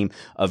in a team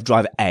of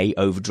driver A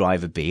over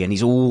driver B, and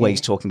he's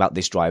always talking about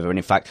this driver. And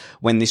in fact,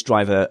 when this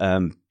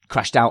driver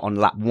crashed out on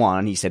lap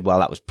 1, he said, well,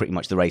 that was pretty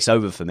much the race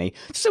over for me.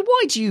 So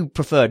why do you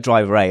prefer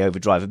driver A over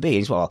driver B? And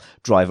he's, well,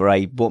 driver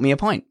A bought me a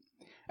pint.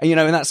 And,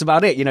 and that's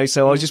about it,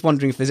 so I was just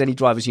wondering if there's any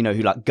drivers, who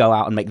like go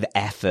out and make the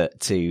effort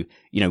to,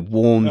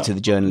 warm to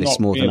the journalists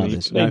more than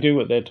others. They do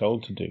what they're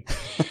told to do.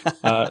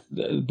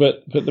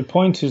 But the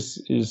point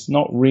is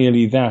not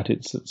really that.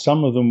 It's that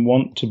some of them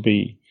want to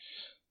be,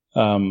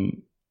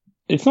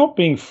 it's not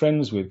being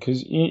friends with,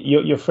 because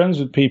you're friends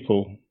with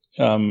people,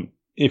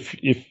 if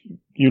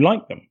you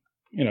like them.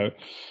 There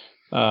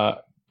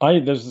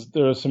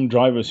are some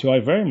drivers who I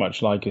very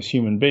much like as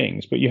human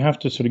beings, but you have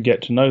to sort of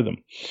get to know them.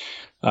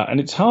 And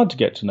it's hard to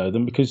get to know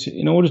them because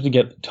in order to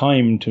get the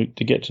time to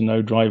get to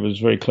know drivers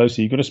very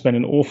closely, you've got to spend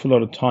an awful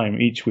lot of time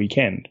each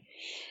weekend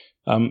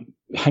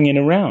hanging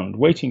around,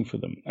 waiting for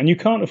them. And you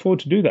can't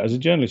afford to do that as a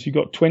journalist. You've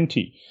got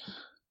 20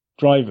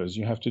 drivers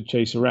you have to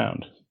chase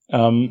around.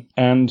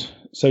 And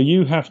so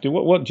you have to,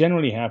 what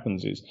generally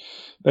happens is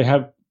they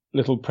have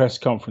little press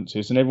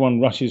conferences and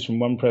everyone rushes from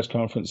one press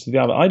conference to the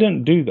other. I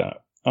don't do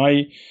that.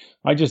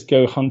 I just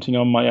go hunting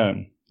on my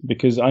own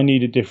because I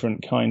need a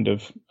different kind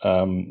of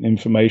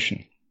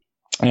information.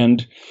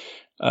 And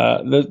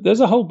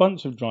there's a whole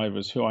bunch of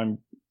drivers who I'm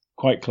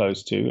quite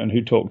close to and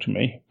who talk to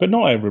me, but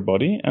not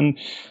everybody. And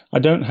I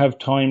don't have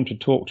time to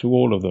talk to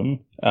all of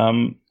them.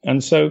 And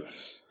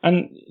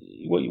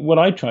what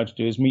I try to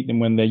do is meet them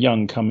when they're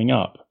young coming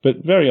up.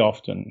 But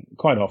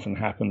quite often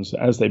happens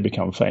as they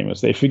become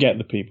famous, they forget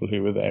the people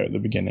who were there at the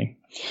beginning.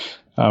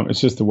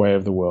 It's just the way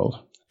of the world.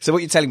 So what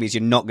you're telling me is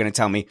you're not going to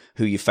tell me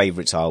who your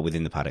favourites are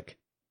within the paddock?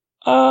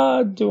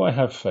 Do I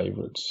have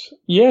favourites?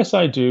 Yes,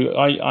 I do.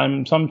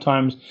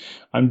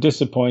 I'm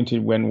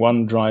disappointed when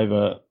one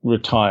driver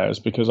retires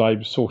because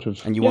I sort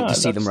of... And you want to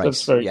see them race.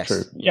 That's very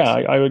true. Yeah,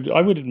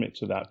 I would admit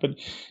to that. But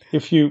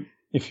if you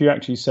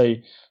actually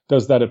say,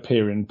 does that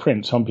appear in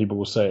print? Some people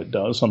will say it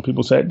does. Some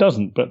people say it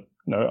doesn't. But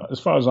as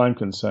far as I'm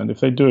concerned,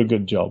 if they do a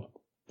good job,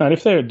 and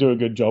if they do a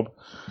good job,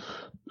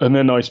 and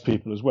they're nice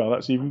people as well,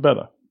 that's even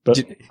better.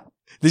 But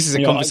this is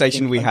a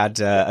conversation we had.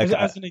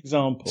 As an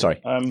example,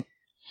 sorry.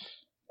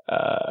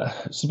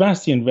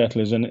 Sebastian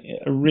Vettel is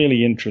a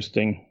really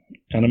interesting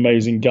and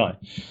amazing guy,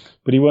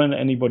 but he won't let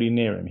anybody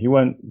near him. He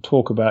won't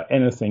talk about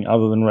anything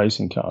other than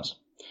racing cars,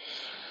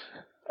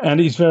 and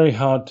he's very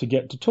hard to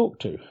get to talk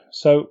to.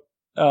 So,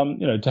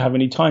 to have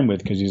any time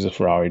with, because he's a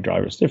Ferrari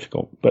driver, it's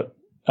difficult. But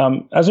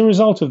as a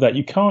result of that,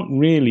 you can't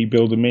really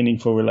build a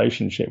meaningful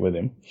relationship with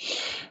him,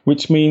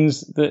 which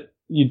means that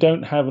you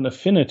don't have an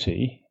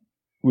affinity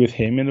with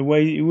him in the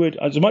way you would,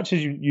 as much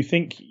as you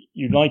think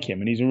you like him,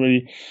 and he's a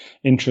really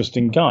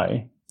interesting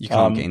guy. You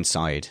can't get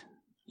inside.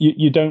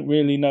 You don't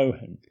really know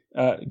him.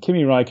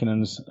 Kimi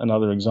Räikkönen's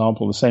another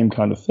example, the same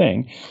kind of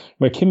thing,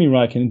 where Kimi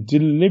Räikkönen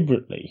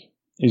deliberately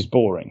is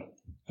boring.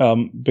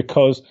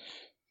 Because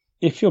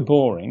if you're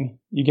boring,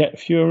 you get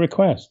fewer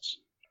requests.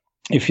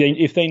 If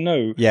they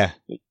know that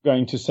you're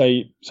going to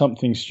say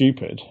something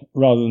stupid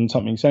rather than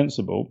something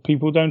sensible,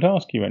 people don't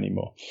ask you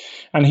anymore.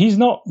 And he's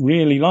not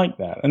really like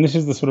that. And this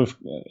is the sort of,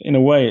 in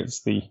a way,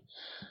 it's the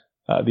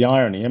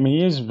irony. I mean,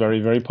 he is very,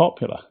 very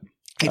popular.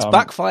 It's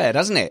backfired,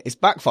 hasn't it? It's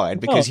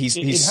backfired because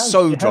he's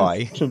so dry.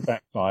 It has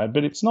backfired,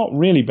 but it's not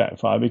really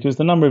backfired because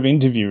the number of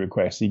interview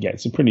requests he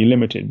gets are pretty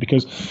limited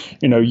because,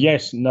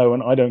 yes, no,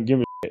 and I don't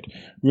give a shit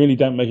really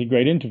don't make a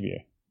great interview.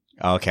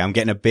 Okay, I'm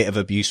getting a bit of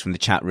abuse from the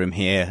chat room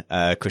here.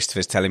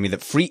 Christopher's telling me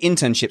that free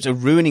internships are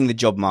ruining the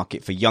job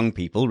market for young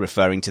people,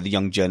 referring to the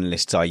young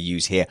journalists I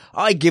use here.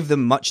 I give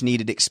them much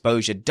needed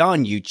exposure.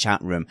 Darn you,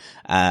 chat room.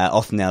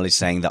 Othniel is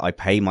saying that I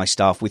pay my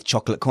staff with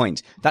chocolate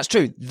coins. That's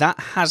true. That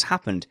has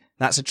happened.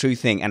 That's a true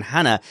thing. And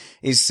Hannah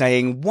is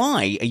saying,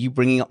 why are you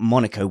bringing up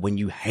Monaco when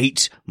you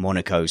hate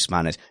Monaco,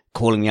 Spanners?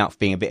 Calling me out for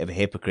being a bit of a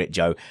hypocrite,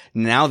 Joe.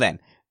 Now then,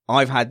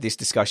 I've had this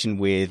discussion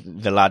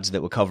with the lads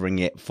that were covering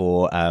it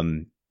for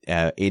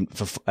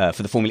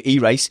the Formula E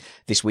race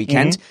this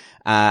weekend.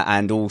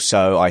 And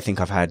also I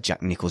think I've had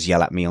Jack Nichols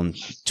yell at me on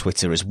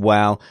Twitter as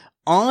well.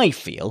 I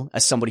feel,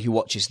 as somebody who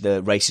watches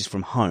the races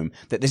from home,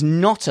 that there's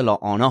not a lot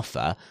on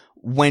offer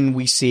when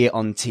we see it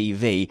on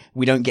TV,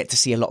 we don't get to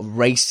see a lot of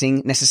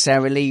racing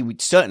necessarily.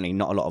 Certainly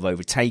not a lot of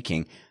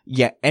overtaking.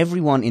 Yet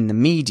everyone in the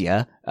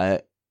media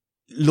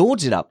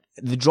lauds it up.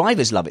 The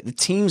drivers love it. The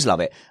teams love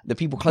it. The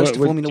people close to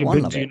Formula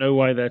One love it. Do you know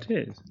why that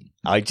is?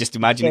 I just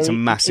imagine it's a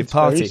massive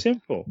party. It's very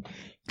simple.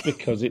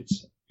 Because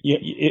it's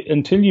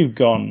until you've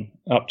gone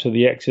up to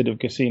the exit of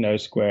Casino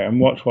Square and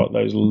watch what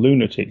those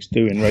lunatics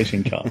do in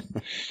racing cars,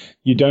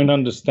 you don't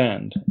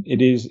understand.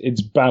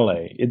 It's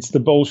ballet. It's the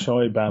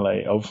Bolshoi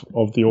ballet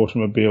of the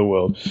automobile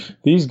world.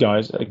 These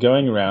guys are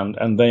going around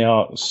and they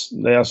are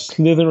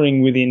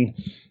slithering within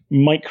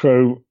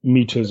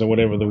micrometers or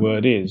whatever the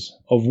word is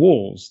of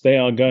walls. They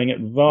are going at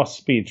vast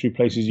speed through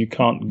places you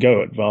can't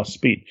go at vast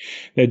speed.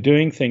 They're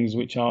doing things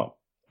which are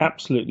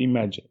absolutely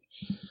magic.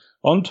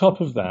 On top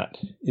of that,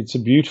 it's a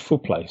beautiful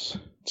place.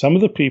 Some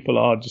of the people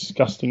are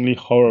disgustingly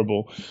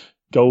horrible,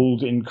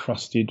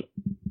 gold-encrusted.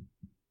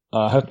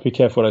 I have to be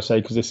careful what I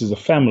say because this is a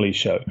family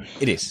show.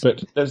 It is.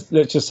 But let's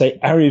just say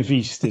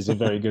arriviste is a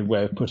very good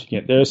way of putting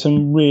it. There are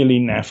some really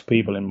naff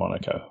people in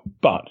Monaco,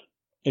 but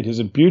it is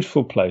a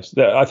beautiful place.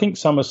 I think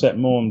Somerset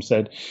Maugham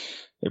said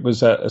it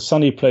was a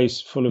sunny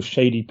place full of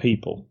shady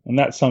people, and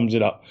that sums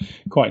it up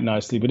quite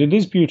nicely. But it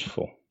is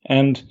beautiful,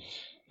 and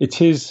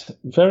it is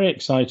very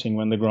exciting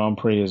when the Grand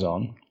Prix is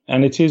on,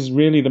 and it is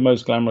really the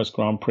most glamorous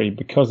Grand Prix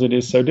because it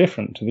is so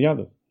different to the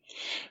others.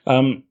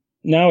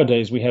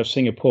 Nowadays, we have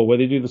Singapore where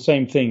they do the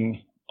same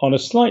thing on a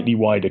slightly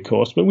wider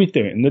course, but we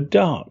do it in the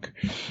dark,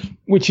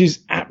 which is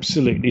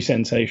absolutely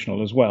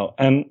sensational as well.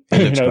 And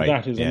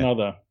that is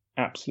another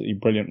absolutely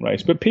brilliant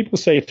race. But people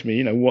say to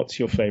me, what's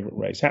your favorite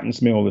race? Happens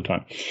to me all the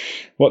time.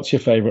 What's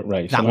your favorite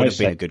race? That would have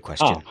been a good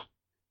question.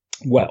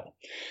 Well,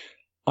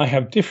 I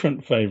have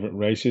different favorite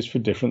races for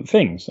different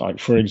things. Like,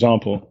 for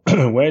example,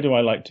 where do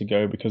I like to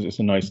go because it's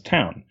a nice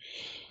town?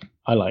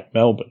 I like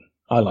Melbourne.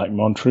 I like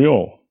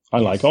Montreal. I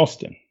like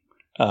Austin.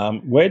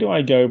 Where do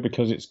I go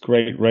because it's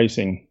great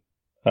racing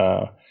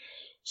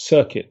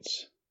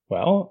circuits?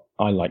 Well,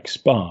 I like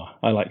Spa.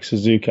 I like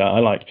Suzuka. I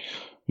like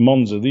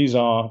Monza. These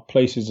are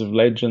places of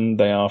legend.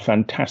 They are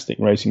fantastic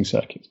racing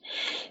circuits.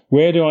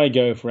 Where do I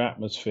go for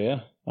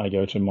atmosphere? I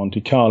go to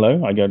Monte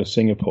Carlo. I go to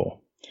Singapore.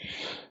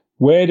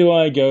 Where do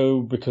I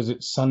go because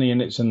it's sunny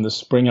and it's in the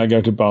spring? I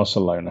go to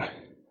Barcelona.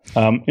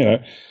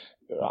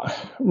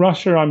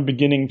 Russia, I'm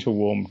beginning to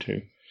warm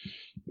to.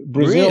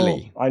 Brazil,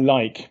 really? I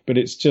like, but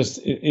it's just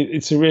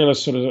it's a real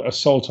sort of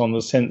assault on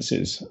the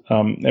senses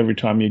every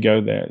time you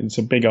go there. It's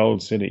a big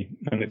old city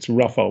and it's a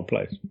rough old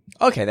place.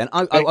 Okay, then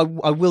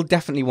I will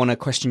definitely want to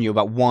question you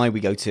about why we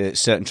go to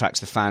certain tracks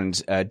the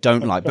fans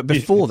don't like. But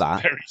before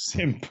that, very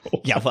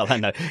simple. Yeah, well, I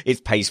know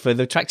it pays for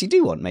the tracks you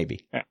do want,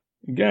 maybe.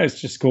 Yeah, it's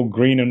just called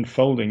green and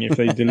folding. If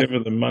they deliver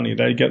the money,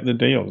 they get the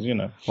deals.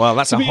 Well,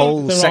 that's a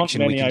whole section.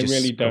 There aren't many I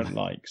really don't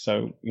like.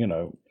 So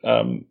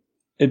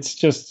it's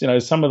just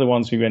some of the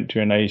ones we went to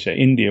in Asia.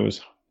 India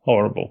was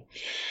horrible.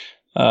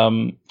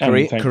 Korea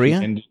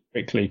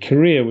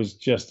was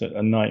just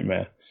a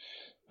nightmare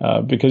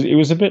because it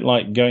was a bit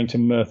like going to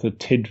Merthyr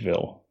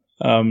Tydfil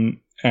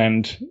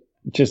and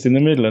just in the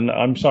middle. And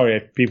I'm sorry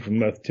if people from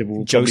Merthyr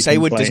Tydfil. Joe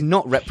Saywood does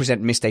not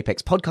represent Missed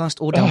Apex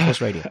podcast or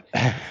Downforce Radio.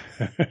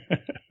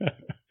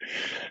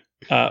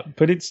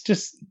 But it's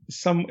just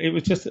it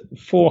was just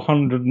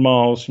 400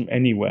 miles from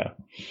anywhere.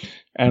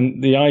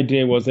 And the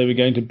idea was they were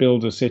going to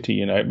build a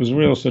city, It was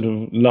real sort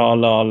of La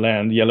La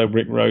Land, yellow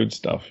brick road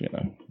stuff,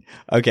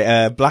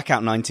 Okay,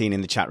 Blackout 19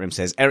 in the chat room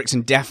says,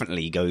 Ericsson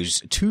definitely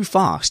goes too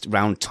fast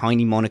round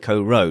tiny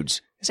Monaco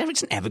roads. Has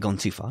Ericsson ever gone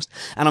too fast?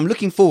 And I'm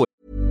looking forward.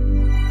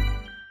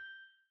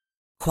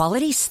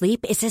 Quality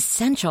sleep is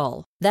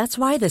essential. That's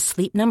why the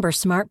Sleep Number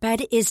Smart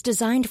Bed is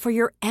designed for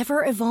your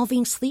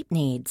ever-evolving sleep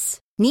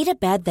needs. Need a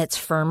bed that's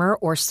firmer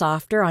or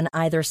softer on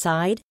either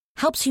side?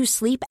 Helps you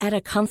sleep at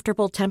a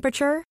comfortable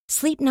temperature?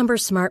 Sleep Number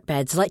Smart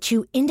Beds let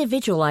you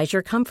individualize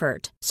your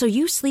comfort, so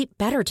you sleep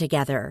better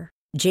together.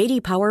 J.D.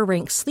 Power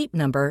ranks Sleep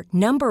Number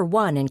number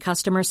 1 in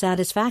customer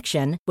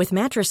satisfaction with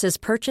mattresses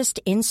purchased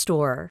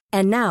in-store.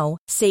 And now,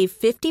 save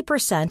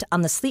 50%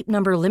 on the Sleep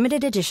Number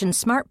Limited Edition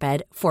Smart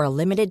Bed for a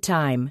limited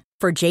time.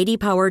 For J.D.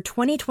 Power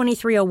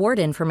 2023 award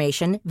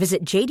information,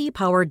 visit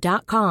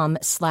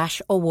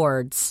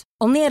jdpower.com/awards.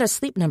 Only at a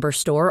Sleep Number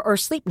store or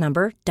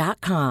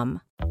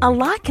sleepnumber.com. A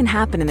lot can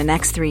happen in the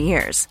next 3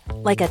 years.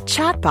 Like a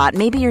chatbot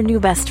may be your new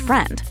best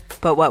friend.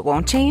 But what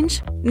won't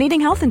change?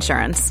 Needing health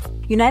insurance.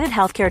 United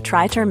Healthcare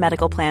Tri-Term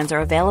Medical Plans are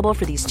available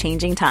for these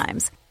changing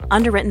times.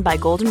 Underwritten by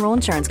Golden Rule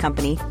Insurance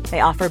Company, they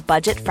offer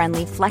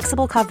budget-friendly,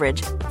 flexible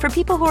coverage for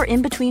people who are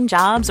in between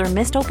jobs or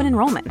missed open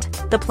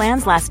enrollment. The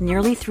plans last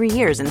nearly 3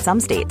 years in some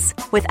states,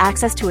 with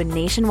access to a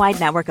nationwide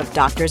network of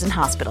doctors and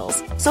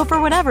hospitals. So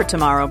for whatever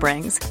tomorrow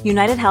brings,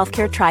 United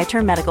Healthcare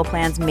Tri-Term Medical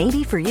Plans may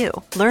be for you.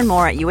 Learn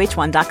more at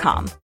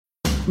uh1.com.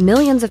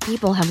 Millions of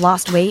people have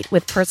lost weight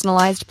with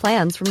personalized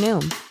plans from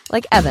Noom.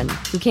 Like Evan,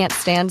 who can't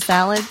stand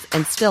salads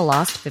and still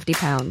lost 50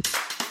 pounds.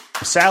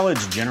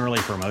 Salads generally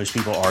for most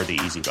people are the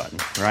easy button,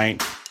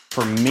 right?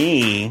 For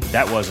me,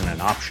 that wasn't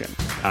an option.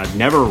 I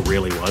never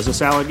really was a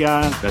salad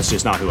guy. That's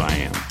just not who I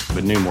am.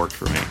 But Noom worked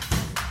for me.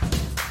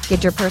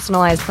 Get your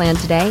personalized plan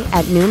today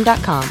at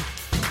Noom.com.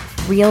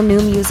 Real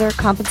Noom user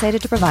compensated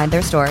to provide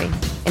their story.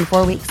 In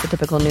 4 weeks, the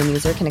typical Noom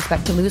user can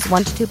expect to lose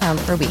 1 to 2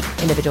 pounds per week.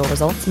 Individual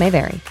results may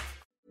vary.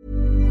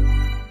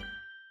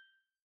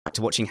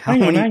 To watching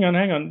hang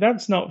on.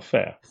 That's not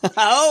fair.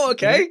 Oh,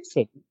 okay.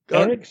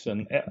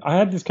 Ericsson. I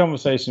had this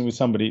conversation with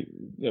somebody.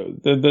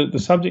 The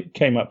subject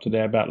came up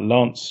today about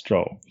Lance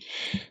Stroll,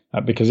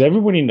 because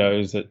everybody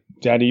knows that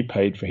Daddy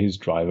paid for his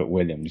drive at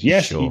Williams.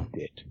 Yes, sure. He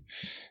did.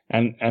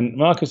 And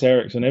Marcus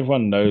Ericsson,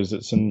 everyone knows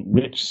that some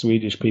rich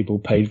Swedish people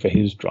paid for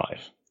his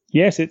drive.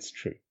 Yes, it's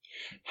true.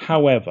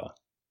 However,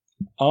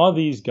 are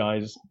these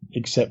guys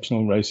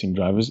exceptional racing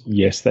drivers?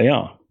 Yes, they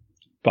are.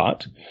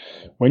 But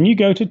when you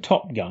go to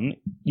Top Gun,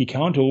 you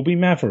can't all be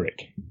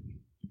Maverick.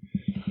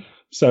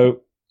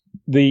 So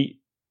the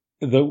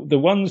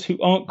ones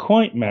who aren't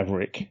quite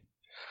Maverick,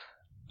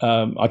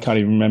 I can't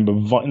even remember.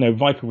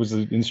 Viper was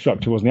the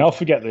instructor, wasn't he? I'll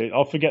forget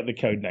the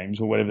code names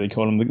or whatever they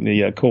call them,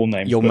 the call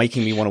names. You're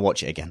making me want to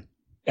watch it again.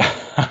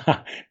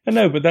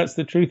 No, but that's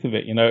the truth of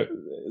it.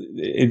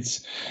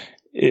 It's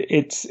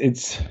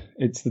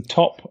the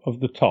top of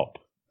the top,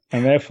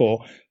 and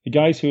therefore the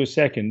guys who are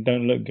second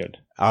don't look good.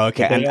 Oh,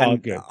 okay.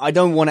 And good. I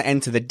don't want to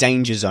enter the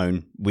danger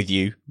zone with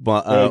you,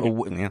 but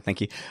yeah,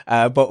 thank you.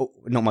 But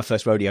not my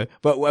first rodeo.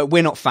 But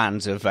we're not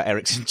fans of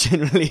Ericsson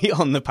generally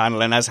on the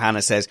panel. And as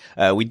Hannah says,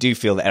 we do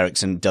feel that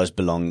Ericsson does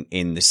belong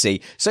in the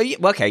C. So,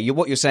 okay,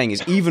 what you're saying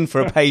is even for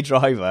a pay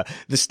driver,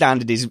 the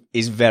standard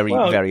is very,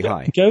 very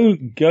high.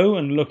 Go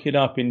and look it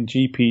up in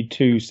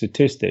GP2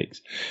 statistics,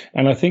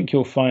 and I think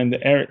you'll find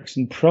that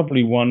Ericsson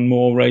probably won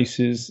more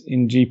races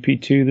in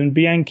GP2 than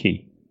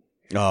Bianchi,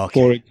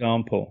 for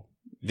example.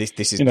 This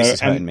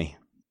is hurting me.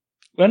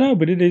 Well, no,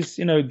 but it is,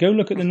 go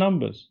look at the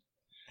numbers.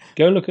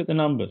 Go look at the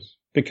numbers,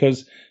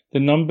 because the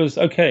numbers,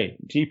 okay,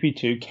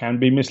 GP2 can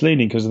be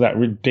misleading because of that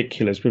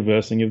ridiculous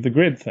reversing of the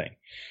grid thing.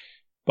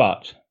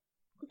 But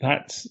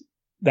that's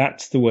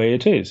the way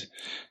it is.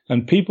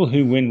 And people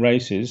who win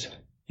races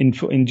in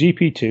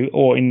GP2,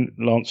 or in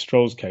Lance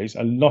Stroll's case,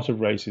 a lot of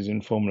races in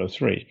Formula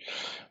 3,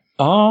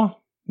 are,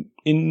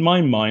 in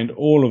my mind,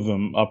 all of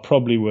them are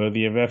probably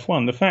worthy of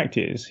F1. The fact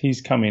is,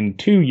 he's come in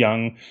too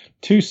young,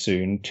 too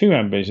soon, too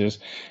ambitious,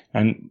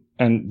 and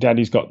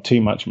Daddy's got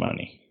too much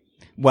money.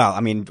 Well,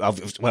 I mean,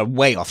 we're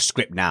way off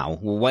script now.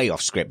 We're way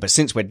off script. But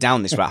since we're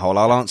down this rat hole,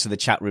 I'll answer the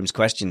chat room's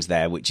questions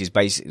there, which is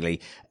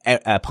basically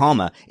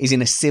Palmer is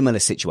in a similar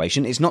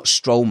situation. It's not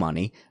Stroll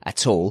money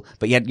at all,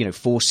 but he had,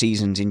 4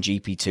 seasons in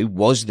GP2,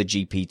 was the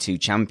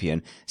GP2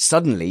 champion.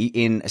 Suddenly,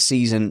 in a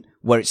season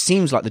where it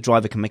seems like the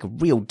driver can make a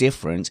real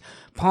difference,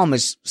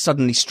 Palmer's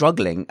suddenly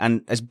struggling.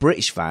 And as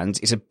British fans,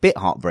 it's a bit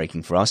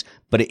heartbreaking for us,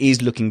 but it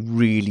is looking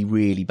really,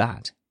 really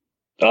bad.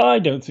 I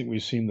don't think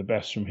we've seen the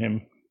best from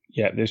him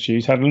yet this year.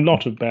 He's had a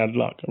lot of bad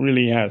luck,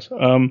 really has.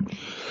 And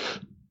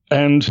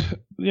the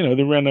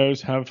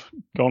Renaults have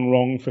gone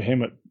wrong for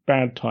him at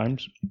bad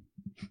times,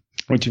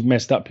 which have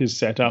messed up his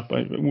setup.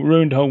 It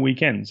ruined whole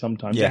weekend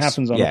sometimes. Yes. It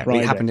happens on a Friday.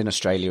 It happened in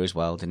Australia as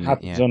well, didn't it?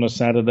 Happens on a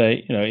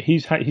Saturday.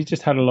 He's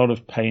just had a lot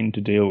of pain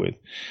to deal with.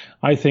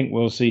 I think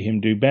we'll see him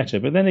do better.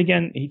 But then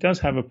again, he does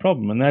have a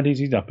problem, and that is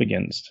he's up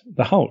against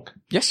the Hulk.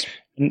 Yes.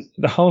 And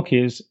the Hulk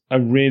is a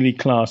really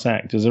class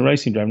act as a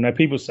racing driver. Now,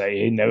 people say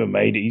he never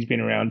made it. He's been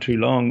around too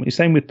long. The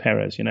same with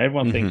Perez.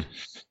 Everyone thinks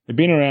they've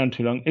been around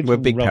too long. We're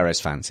big Perez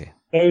fans here.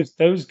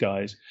 Those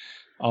guys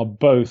are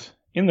both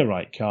in the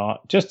right car,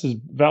 just as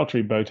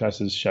Valtteri Bottas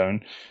has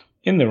shown.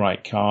 In the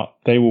right car,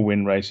 they will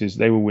win races.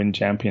 They will win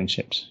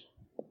championships.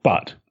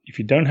 But if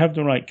you don't have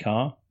the right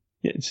car,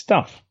 it's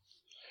tough.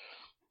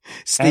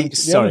 Steve,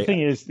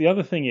 the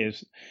other thing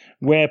is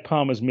where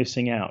Palmer's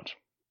missing out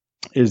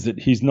is that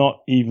he's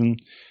not even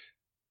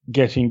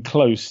getting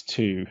close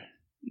to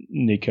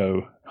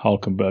Nico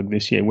Hülkenberg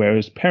this year,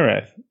 whereas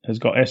Perez has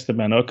got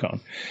Esteban Ocon,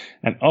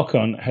 and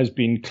Ocon has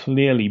been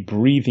clearly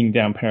breathing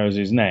down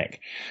Perez's neck.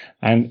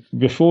 And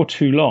before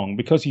too long,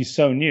 because he's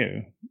so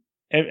new,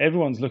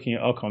 everyone's looking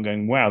at Ocon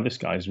going, wow, this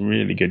guy's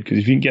really good, because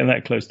if you can get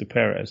that close to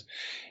Perez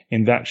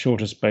in that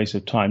shorter space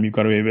of time, you've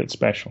got to be a bit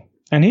special.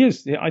 And he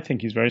is. I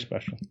think he's very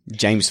special.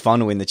 James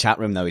Funnel in the chat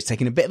room, though, is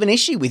taking a bit of an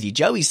issue with you,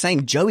 Joe. He's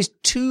saying Joe is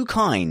too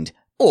kind,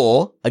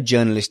 or a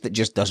journalist that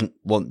just doesn't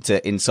want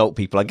to insult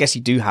people. I guess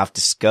you do have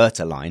to skirt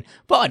a line,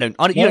 but you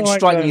don't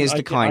strike me as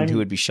the kind who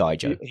would be shy,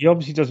 Joe. He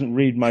obviously doesn't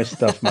read my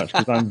stuff much,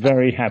 because I'm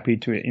very happy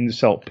to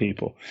insult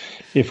people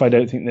if I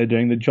don't think they're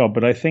doing the job.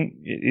 But I think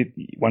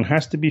one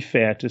has to be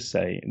fair to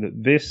say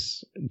that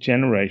this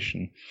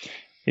generation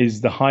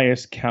is the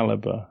highest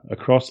caliber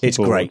across the board. It's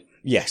great.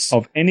 Yes.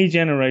 Of any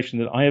generation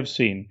that I have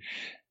seen.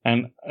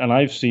 And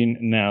I've seen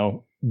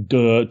now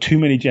too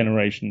many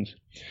generations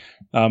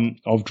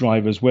of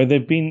drivers where there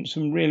have been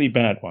some really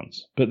bad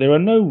ones. But there are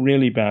no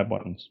really bad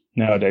ones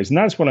nowadays. And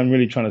that's what I'm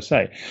really trying to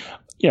say.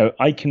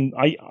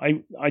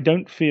 I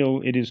don't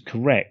feel it is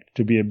correct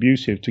to be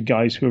abusive to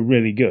guys who are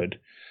really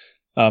good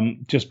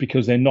just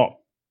because they're not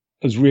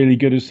as really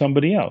good as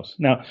somebody else.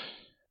 Now,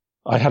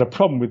 I had a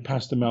problem with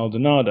Pastor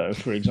Maldonado,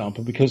 for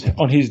example, because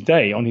on his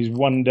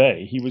one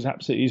day, he was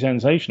absolutely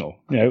sensational.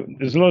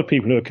 There's a lot of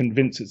people who are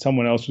convinced that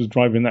someone else was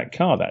driving that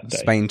car that day.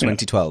 Spain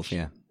 2012,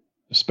 yeah.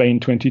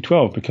 Spain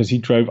 2012, because he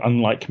drove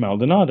unlike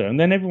Maldonado. And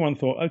then everyone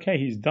thought, okay,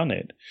 he's done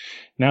it.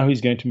 Now he's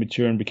going to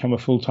mature and become a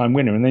full-time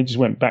winner. And they just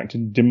went back to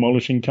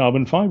demolishing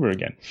carbon fiber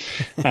again.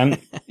 And,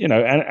 and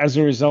as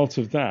a result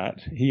of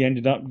that, he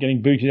ended up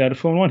getting booted out of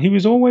Formula One. He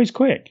was always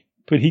quick,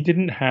 but he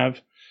didn't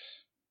have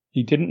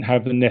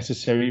the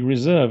necessary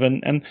reserve.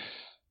 And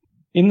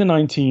in the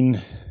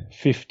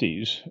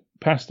 1950s,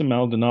 Pastor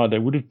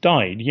Maldonado would have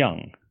died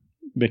young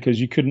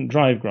because you couldn't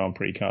drive Grand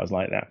Prix cars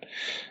like that.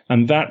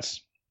 And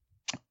that's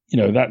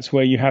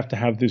where you have to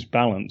have this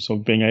balance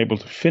of being able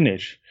to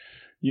finish.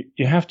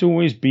 You have to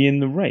always be in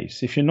the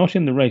race. If you're not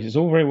in the race, it's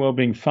all very well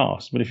being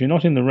fast, but if you're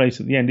not in the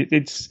race at the end,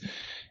 it's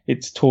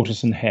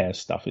tortoise and hare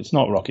stuff. It's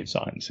not rocket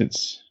science.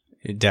 It's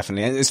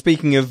definitely. And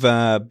speaking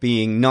of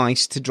being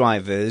nice to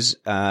drivers,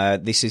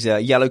 this is a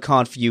yellow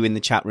card for you in the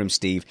chat room,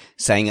 Steve,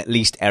 saying at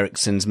least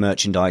Ericsson's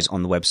merchandise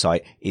on the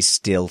website is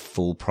still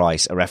full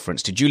price, a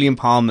reference to Julian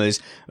Palmer's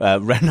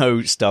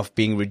Renault stuff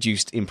being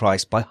reduced in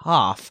price by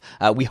half.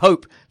 We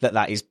hope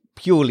that is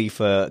purely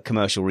for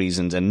commercial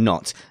reasons and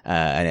not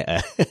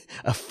a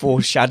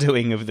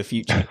foreshadowing of the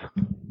future.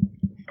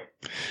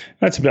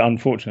 That's a bit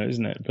unfortunate,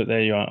 isn't it? But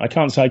there you are. I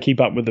can't say I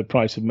keep up with the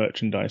price of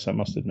merchandise, I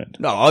must admit.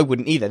 No, I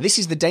wouldn't either. This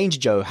is the danger,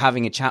 Joe,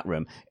 having a chat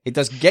room. It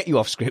does get you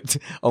off script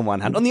on one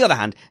hand. On the other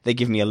hand, they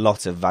give me a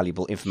lot of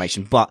valuable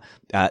information. But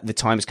the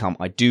time has come.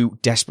 I do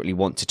desperately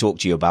want to talk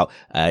to you about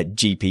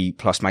GP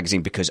Plus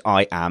magazine because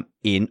I am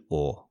in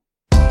awe.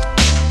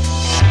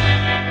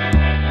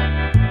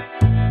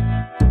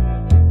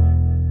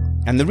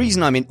 And the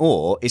reason I'm in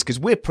awe is because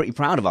we're pretty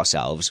proud of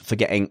ourselves for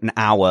getting an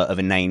hour of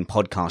inane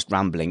podcast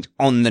ramblings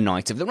on the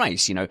night of the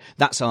race.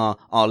 That's our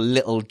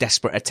little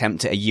desperate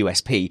attempt at a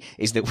USP,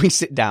 is that we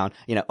sit down,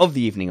 of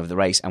the evening of the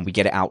race and we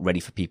get it out ready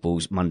for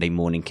people's Monday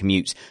morning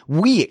commutes.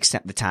 We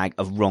accept the tag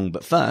of wrong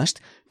but first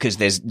because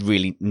there's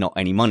really not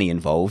any money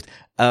involved.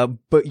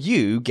 But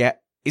you get,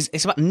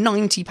 it's about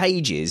 90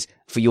 pages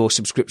for your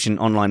subscription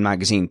online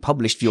magazine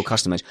published for your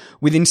customers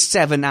within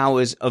 7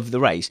 hours of the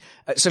race.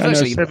 So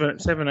firstly,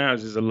 7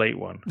 hours is a late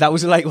one. That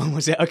was a late one,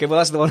 was it? Okay, well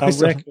that's the one.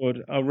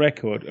 A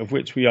record of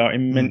which we are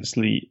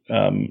immensely,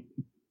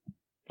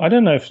 I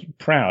don't know if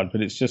proud,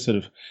 but it's just sort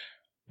of,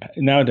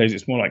 nowadays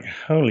it's more like,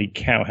 holy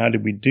cow, how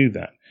did we do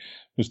that?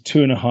 It was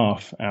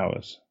 2.5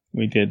 hours.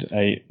 We did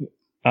a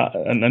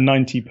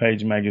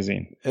 90-page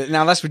magazine.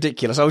 Now, that's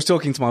ridiculous. I was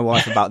talking to my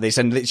wife about this,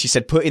 and she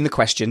said, put in the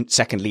question,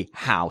 secondly,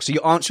 how? So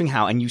you're answering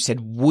how, and you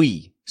said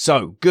we.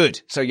 So,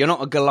 good. So you're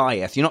not a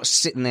Goliath. You're not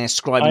sitting there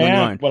scribing on your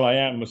own. Well, I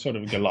am a sort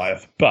of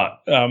Goliath,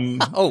 but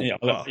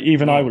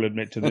even I will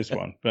admit to this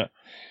one. But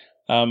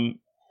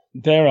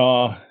there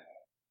are...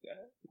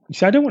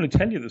 See, I don't want to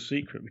tell you the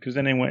secret, because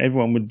then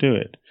everyone would do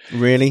it.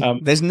 Really?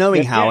 There's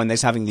knowing how, and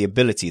there's having the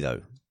ability,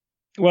 though.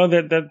 Well,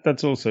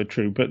 that's also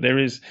true, but there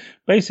is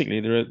basically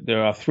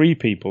there are 4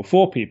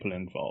 people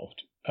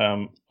involved.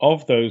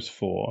 Of those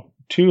 4,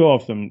 2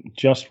 of them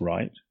just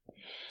write.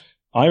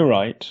 I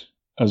write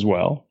as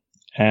well,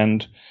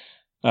 and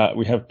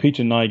we have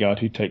Peter Nygaard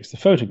who takes the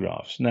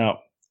photographs.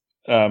 Now,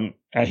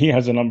 he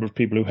has a number of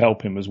people who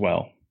help him as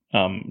well.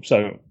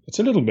 So it's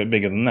a little bit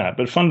bigger than that,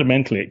 but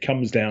fundamentally it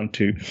comes down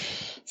to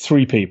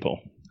 3 people.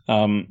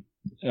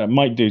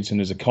 Mike Dudson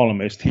is a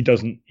columnist.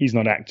 He's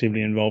not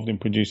actively involved in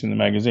producing the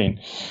magazine.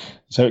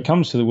 So it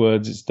comes to the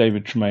words, it's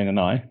David Tremaine and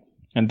I.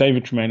 And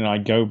David Tremaine and I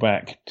go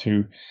back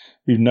to,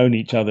 we've known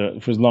each other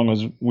for as long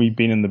as we've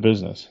been in the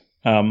business.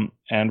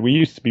 And we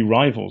used to be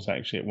rivals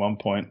actually at one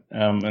point.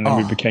 And then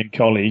we became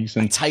colleagues.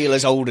 And a tale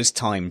as old as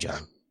time, Joe.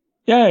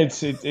 Yeah,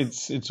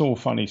 it's all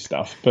funny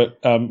stuff. But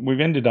we've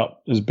ended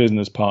up as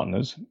business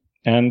partners.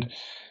 And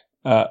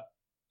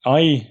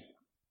we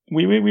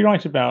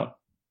write about,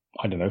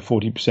 I don't know,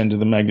 40% of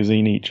the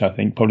magazine each, I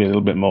think, probably a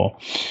little bit more.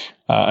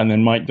 And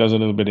then Mike does a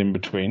little bit in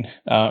between.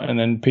 And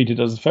then Peter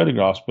does the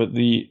photographs. But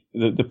the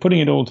putting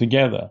it all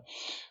together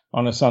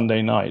on a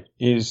Sunday night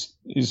is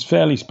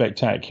fairly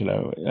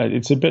spectacular.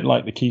 It's a bit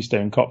like the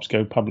Keystone Cops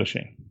Go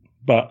publishing.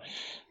 But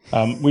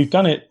we've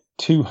done it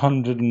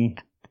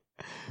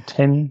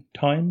 210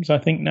 times, I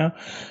think, now.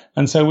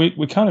 And so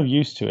we're kind of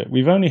used to it.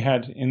 We've only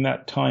had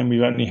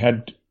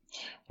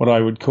what I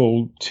would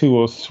call 2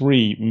 or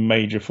 3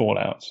 major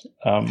fallouts.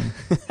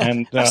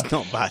 And that's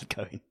not bad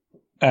going.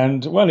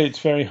 And, well, it's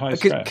very high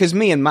stress. Because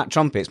me and Matt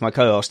Trumpets, my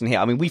co-host in here,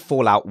 I mean, we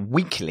fall out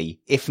weekly,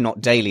 if not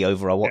daily,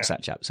 over our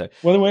WhatsApp chat. So,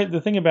 well, the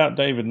thing about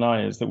David and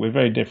I is that we're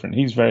very different.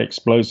 He's very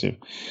explosive,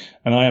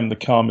 and I am the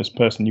calmest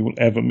person you will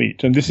ever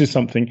meet. And this is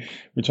something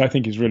which I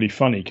think is really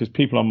funny, because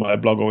people on my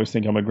blog always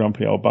think I'm a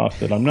grumpy old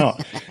bastard. I'm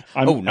not.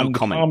 I'm the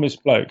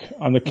calmest bloke.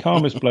 I'm the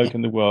calmest bloke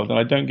in the world, and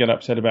I don't get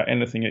upset about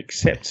anything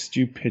except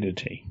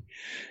stupidity.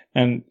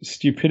 And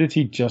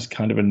stupidity just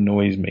kind of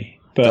annoys me.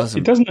 But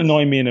it doesn't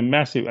annoy me in a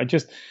massive...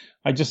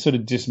 I just sort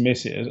of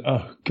dismiss it as,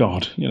 oh,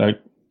 God,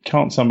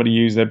 can't somebody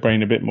use their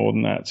brain a bit more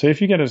than that? So if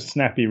you get a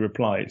snappy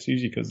reply, it's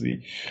usually because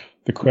the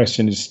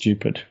question is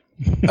stupid.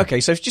 Okay,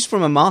 so just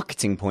from a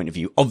marketing point of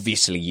view,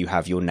 obviously you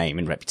have your name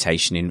and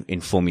reputation in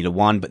Formula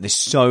One, but there's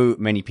so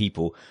many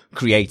people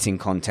creating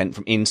content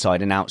from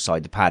inside and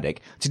outside the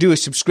paddock. To do a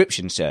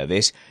subscription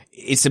service,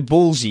 it's a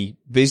ballsy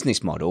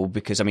business model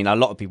because, I mean, a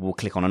lot of people will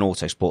click on an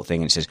Autosport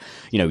thing and it says,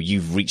 you know,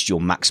 you've reached your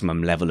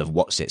maximum level of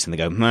Whatsits, and they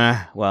go,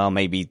 meh, well,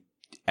 maybe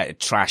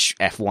trash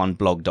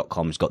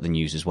F1blog.com's got the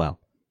news as well.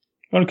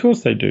 Well, of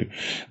course they do.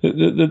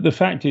 The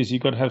fact is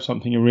you've got to have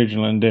something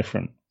original and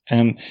different.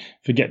 And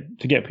to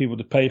get people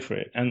to pay for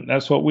it. And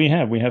that's what we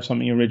have. We have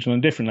something original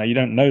and different. Now, you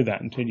don't know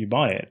that until you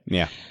buy it.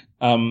 Yeah.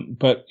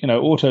 But, you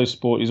know,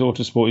 Autosport is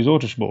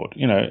Autosport.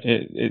 You know,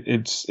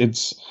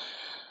 it's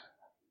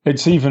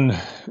even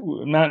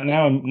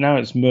now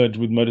it's merged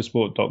with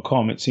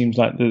motorsport.com. It seems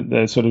like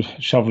they're sort of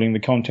shoveling the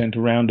content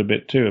around a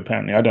bit too,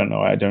 apparently. I don't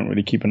know. I don't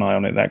really keep an eye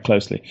on it that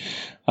closely.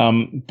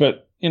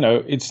 But, you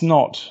know, it's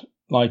not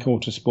like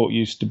Autosport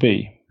used to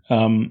be.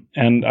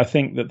 And I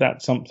think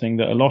that's something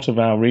that a lot of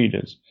our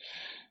readers,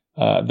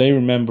 they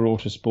remember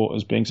Autosport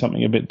as being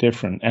something a bit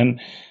different.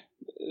 And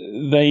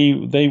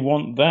they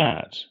want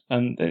that.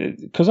 And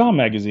because our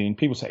magazine,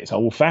 people say it's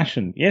old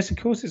fashioned. Yes, of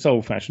course it's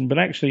old fashioned. But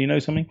actually, you know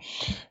something?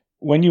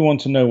 When you want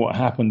to know what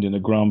happened in a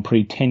Grand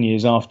Prix 10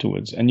 years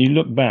afterwards, and you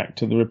look back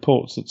to the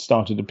reports that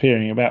started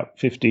appearing about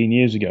 15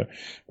 years ago,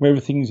 where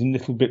everything's in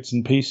little bits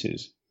and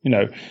pieces, you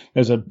know,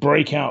 there's a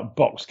breakout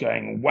box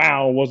going,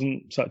 wow,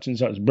 wasn't such and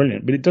such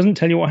brilliant, but it doesn't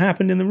tell you what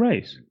happened in the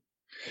race.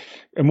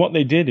 And what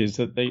they did is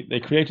that they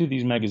created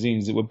these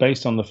magazines that were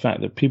based on the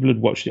fact that people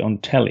had watched it on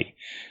telly.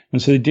 And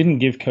so they didn't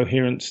give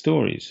coherent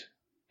stories.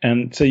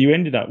 And so you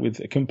ended up with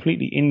a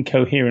completely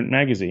incoherent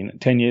magazine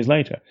 10 years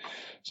later.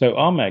 So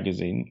our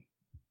magazine,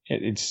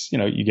 it's, you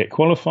know, you get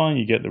qualifying,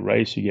 you get the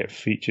race, you get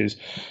features.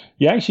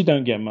 You actually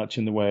don't get much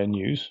in the way of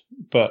news,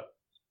 but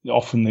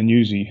often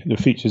the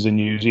features are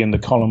newsy and the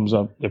columns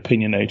are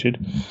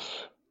opinionated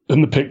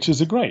and the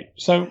pictures are great.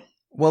 So,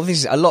 well, this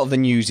is a lot of the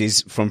news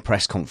is from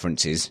press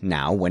conferences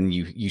now when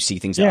you see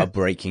things that are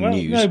breaking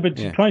news. No, but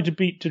to try to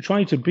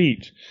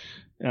beat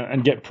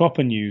and get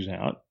proper news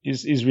out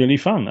is really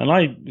fun. And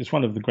it's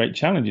one of the great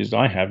challenges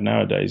I have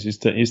nowadays is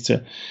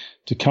to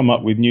come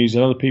up with news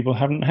that other people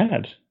haven't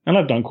had. And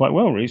I've done quite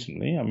well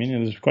recently. I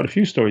mean, there's quite a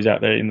few stories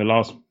out there in the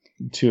last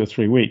 2 or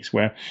 3 weeks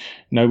where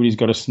nobody's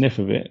got a sniff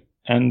of it.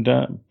 And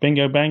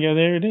bingo, bango,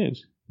 there it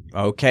is.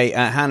 Okay,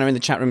 Hannah in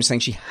the chat room is saying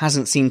she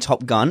hasn't seen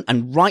Top Gun,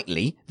 and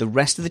rightly, the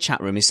rest of the chat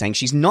room is saying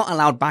she's not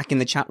allowed back in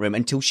the chat room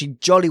until she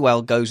jolly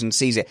well goes and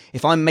sees it.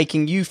 If I'm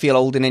making you feel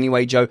old in any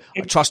way, Joe,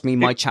 trust me,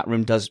 my chat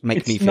room does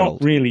make me feel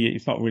old.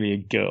 It's not really a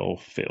girl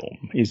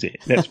film, is it?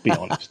 Let's be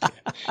honest here.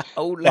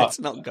 Let's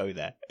not go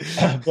there.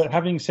 But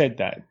having said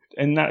that,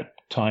 in that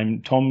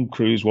time, Tom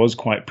Cruise was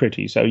quite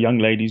pretty, so young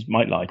ladies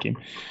might like him.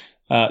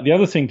 The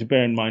other thing to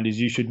bear in mind is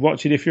you should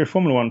watch it if you're a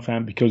Formula One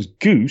fan, because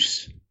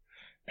Goose,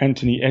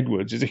 Anthony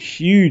Edwards, is a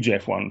huge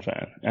F1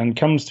 fan and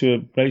comes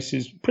to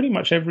races pretty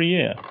much every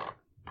year.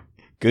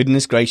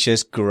 Goodness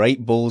gracious,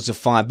 great balls of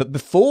fire. But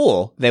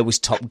before there was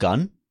Top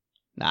Gun,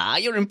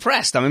 you're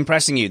impressed. I'm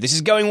impressing you. This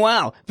is going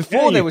well.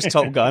 Before there was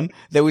Top Gun,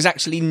 there was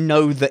actually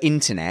the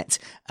internet.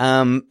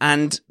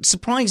 And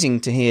surprising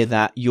to hear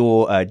that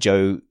your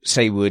Joe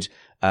Saywood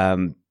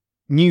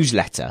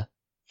newsletter,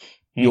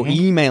 your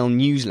email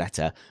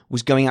newsletter,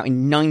 was going out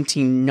in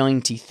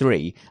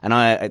 1993,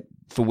 and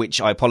for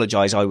which I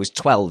apologise, I was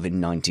 12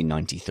 in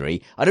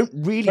 1993. I don't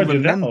really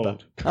remember.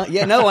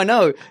 I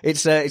know.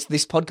 It's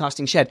this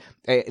podcasting shed.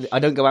 I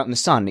don't go out in the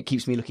sun. It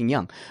keeps me looking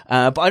young.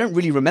 But I don't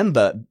really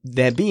remember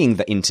there being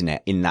the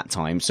internet in that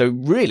time. So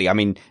really, I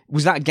mean,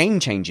 was that a game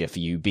changer for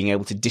you, being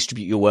able to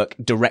distribute your work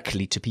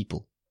directly to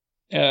people?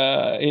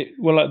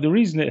 The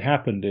reason it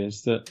happened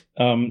is that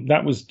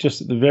that was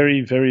just at the very,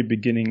 very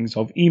beginnings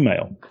of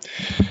email.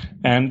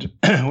 And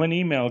when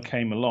email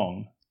came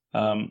along,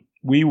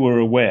 we were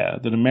aware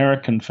that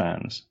American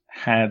fans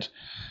had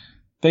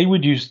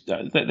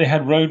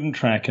Road and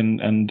Track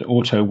and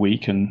Auto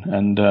Week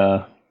and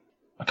I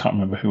can't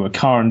remember who, a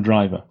Car and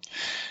Driver,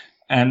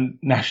 and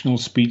National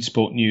Speed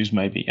Sport News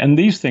maybe. And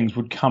these things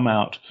would come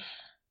out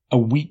a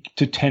week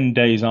to 10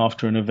 days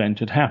after an event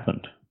had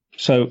happened.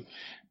 So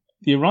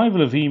the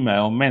arrival of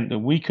email meant that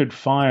we could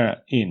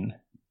fire in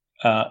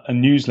a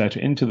newsletter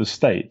into the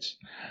States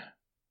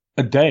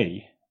a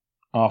day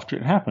after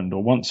it happened,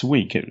 or once a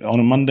week. On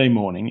a Monday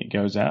morning, it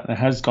goes out. It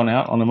has gone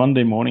out on a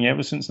Monday morning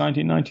ever since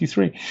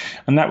 1993.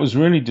 And that was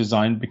really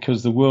designed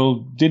because the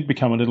world did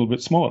become a little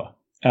bit smaller.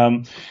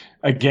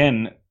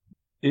 Again,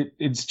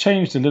 it's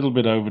changed a little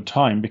bit over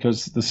time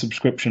because the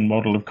subscription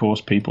model, of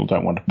course, people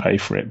don't want to pay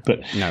for it.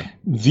 But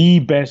the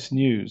best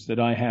news that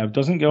I have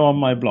doesn't go on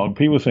my blog.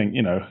 People think,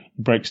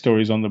 break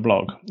stories on the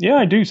blog. Yeah,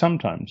 I do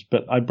sometimes,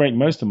 but I break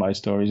most of my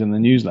stories in the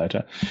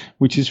newsletter,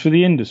 which is for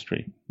the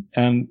industry.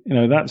 And,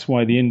 that's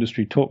why the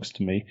industry talks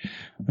to me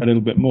a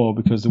little bit more,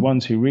 because the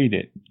ones who read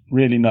it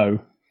really know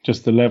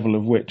just the level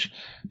of which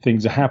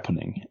things are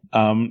happening.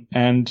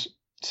 And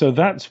so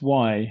that's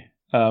why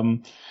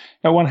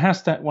one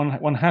has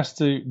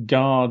to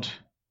guard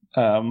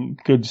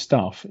good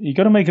stuff. You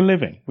got to make a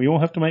living. We all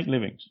have to make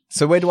livings.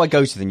 So where do I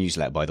go to the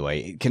newsletter, by the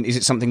way? Is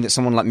it something that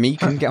someone like me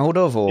can get hold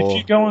of? Or if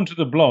you go onto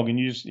the blog and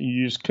you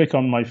just click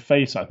on my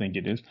face, I think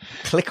it is.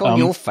 Click on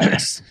your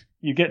face.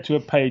 You get to a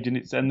page and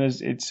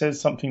it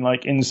says something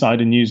like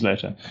Insider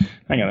Newsletter.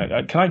 Hang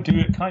on, can I do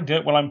it? Can I do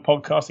it while I'm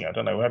podcasting? I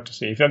don't know. We'll have to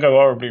see. If I go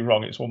horribly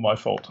wrong, it's all my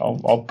fault.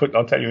 I'll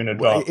tell you in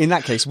advance. Well, in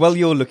that case, while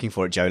you're looking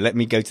for it, Joe, let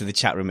me go to the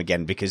chat room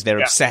again because they're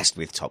obsessed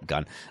with Top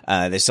Gun.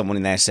 There's someone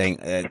in there saying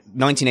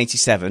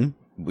 1987,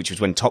 which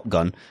was when Top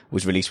Gun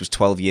was released, was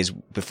 12 years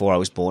before I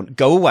was born.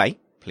 Go away.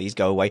 Please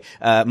go away.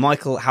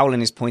 Michael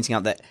Howland is pointing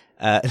out that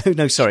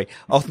Othniel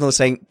is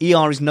saying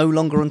ER is no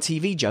longer on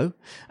TV, Joe.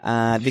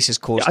 This has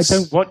caused... I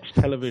don't watch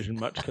television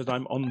much because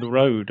I'm on the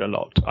road a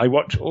lot. I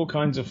watch all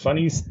kinds of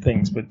funny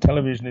things, but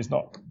television is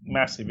not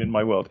massive in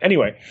my world.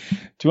 Anyway,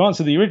 to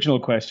answer the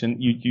original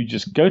question, you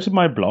just go to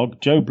my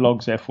blog, Joe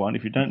Blogs F1.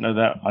 If you don't know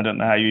that, I don't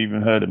know how you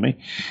even heard of me.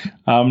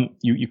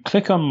 You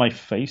click on my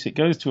face, it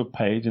goes to a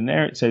page, and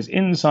there it says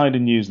Insider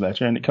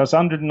Newsletter, and it costs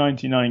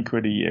 199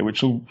 quid a year,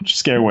 which will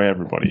scare away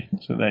everybody.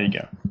 So there you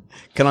go.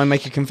 Can I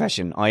make a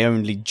confession? I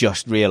only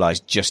just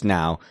realised just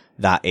now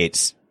that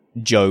it's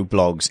Joe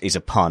Blogs is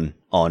a pun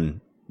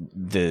on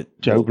the...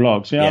 Joe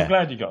Blogs. Yeah, I'm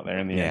glad you got there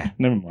in the end.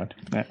 Never mind.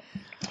 Yeah.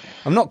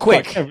 I'm not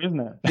quick. Quite clever, isn't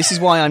it? This is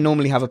why I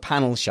normally have a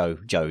panel show,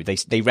 Joe.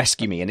 They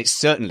rescue me, and it's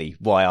certainly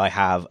why I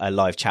have a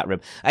live chat room.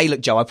 Hey, look,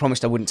 Joe, I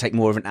promised I wouldn't take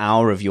more of an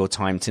hour of your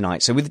time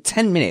tonight. So with the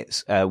 10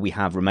 minutes we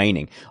have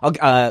remaining,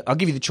 I'll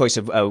give you the choice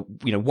of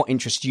what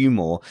interests you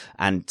more,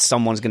 and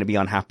someone's going to be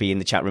unhappy in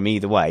the chat room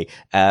either way.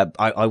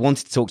 I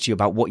wanted to talk to you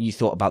about what you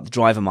thought about the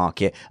driver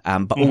market,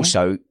 but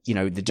also the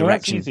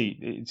direction. Well, that's easy.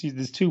 It's easy.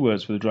 There's two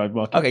words for the driver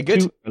market. Okay, good.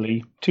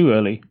 Too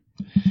early.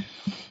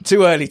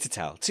 Too early to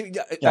tell.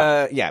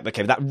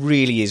 Okay, that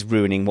really is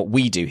ruining what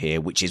we do here,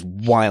 which is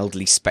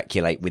wildly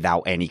speculate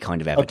without any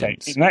kind of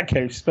evidence. Okay, in that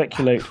case,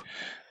 speculate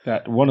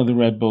that one of the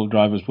Red Bull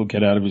drivers will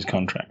get out of his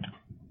contract.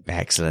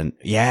 Excellent.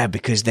 Yeah,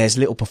 because there's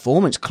little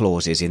performance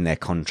clauses in their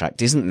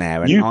contract, isn't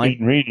there? And You've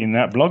been reading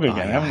that blog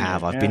again, haven't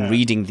you? I've been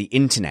reading the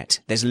internet.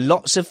 There's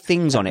lots of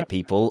things on it,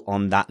 people,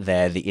 on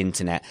the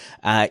internet.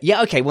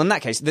 Okay. Well, in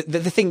that case, the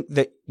thing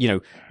that,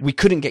 we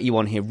couldn't get you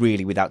on here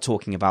really without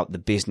talking about the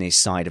business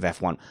side of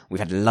F1. We've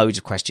had loads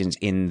of questions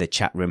in the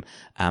chat room,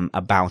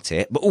 about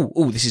it. But,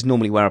 this is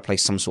normally where I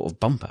place some sort of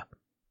bumper.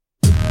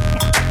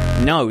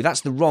 No,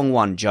 that's the wrong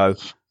one, Joe.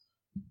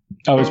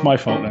 Oh, it's my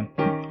fault then.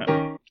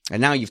 And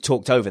now you've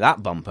talked over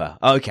that bumper.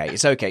 Okay,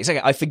 it's okay.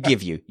 I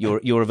forgive you.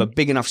 You're of a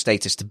big enough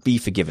status to be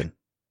forgiven.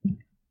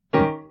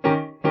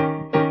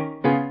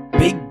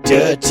 Big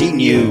Dirty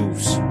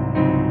News.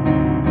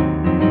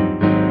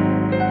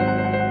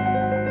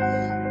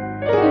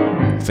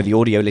 For the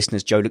audio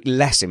listeners, Joe looked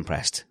less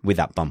impressed with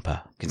that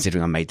bumper,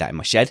 considering I made that in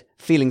my shed.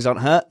 Feelings aren't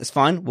hurt. That's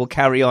fine. We'll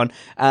carry on.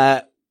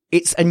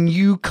 It's a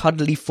new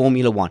cuddly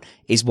Formula One,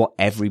 is what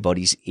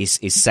everybody is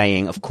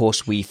saying. Of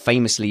course, we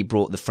famously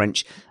brought the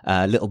French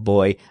little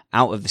boy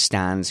out of the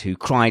stands who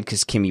cried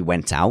because Kimi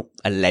went out.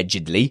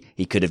 Allegedly,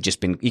 he could have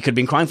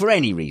been crying for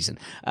any reason.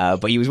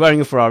 But he was wearing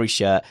a Ferrari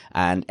shirt,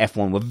 and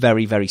F1 were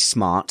very, very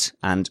smart.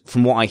 And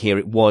from what I hear,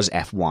 it was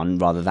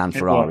F1 rather than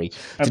Ferrari.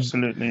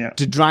 Absolutely, yeah.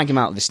 To drag him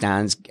out of the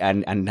stands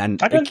and I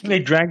don't think they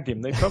dragged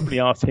him. They probably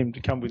asked him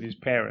to come with his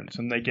parents,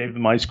 and they gave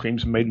them ice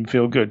creams and made them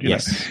feel good.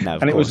 Yes, no,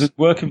 of and course. It was a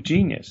work of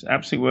genius,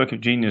 absolute work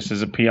of genius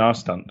as a PR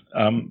stunt.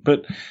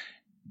 But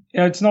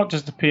it's not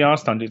just a PR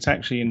stunt; it's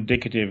actually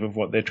indicative of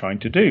what they're trying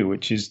to do,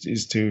 which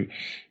is to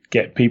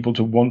get people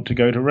to want to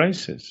go to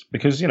races.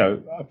 Because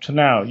up to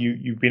now,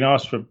 you've been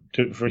asked for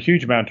a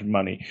huge amount of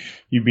money,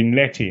 you've been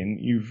let in,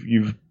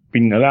 you've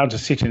been allowed to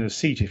sit in a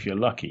seat if you're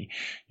lucky,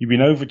 you've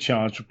been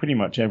overcharged for pretty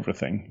much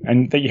everything,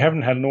 and that you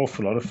haven't had an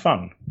awful lot of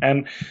fun,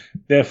 and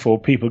therefore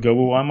people go,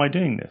 well, why am I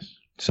doing this?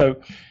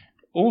 So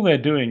all they're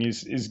doing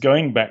is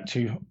going back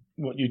to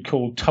what you'd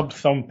call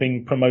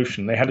tub-thumping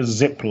promotion. They had a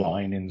zip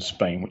line in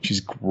Spain, which is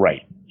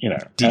great.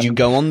 Did you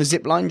go on the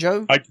zip line,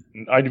 Joe?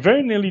 I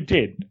very nearly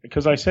did,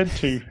 because I said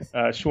to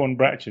Sean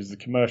Bratches, the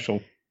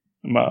commercial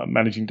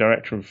managing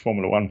director of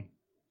Formula One,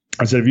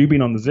 I said, have you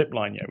been on the zip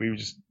line yet?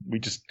 We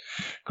just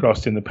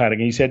crossed in the paddock.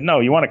 And he said, no,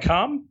 you want to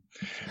come?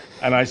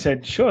 And I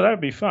said, sure, that would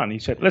be fun. He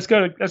said, let's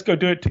go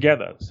do it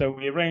together. So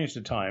we arranged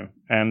a time,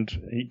 and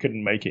he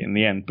couldn't make it in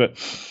the end. But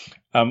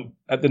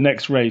at the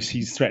next race,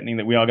 he's threatening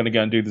that we are going to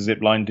go and do the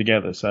zip line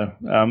together. So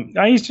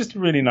he's just a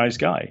really nice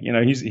guy.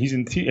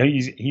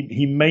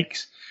 He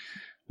makes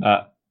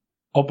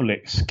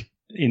Obelix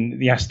in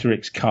the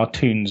Asterix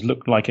cartoons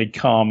look like a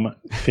calm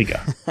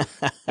figure.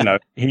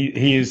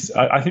 He is.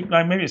 I think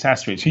maybe it's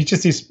Asterix. He's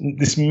just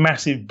this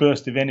massive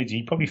burst of energy.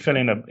 He probably fell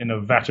in a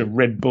vat of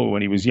Red Bull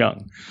when he was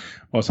young,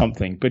 or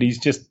something. But he's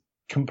just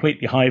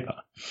completely hyper.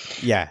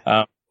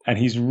 Yeah. And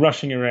he's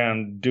rushing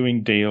around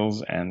doing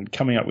deals and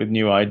coming up with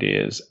new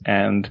ideas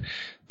and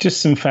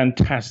just some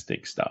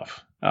fantastic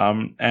stuff.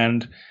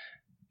 And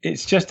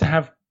it's just to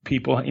have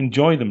people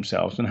enjoy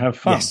themselves and have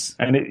fun. Yes.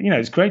 And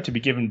it's great to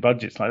be given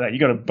budgets like that. You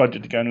got a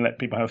budget to go and let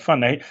people have fun.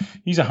 Now,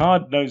 he's a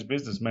hard-nosed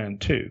businessman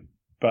too.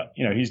 But,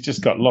 he's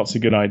just got lots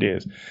of good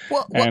ideas.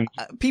 Well,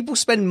 people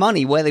spend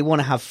money where they want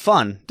to have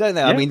fun, don't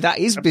they? Yeah, I mean, that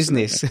is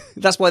business.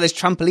 That's why there's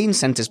trampoline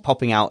centres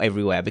popping out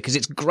everywhere, because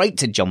it's great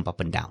to jump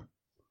up and down.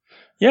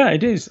 Yeah,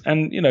 it is.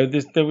 And,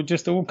 there were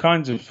just all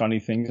kinds of funny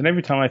things. And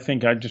every time I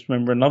think, I just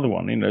remember another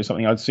one,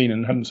 something I'd seen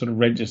and hadn't sort of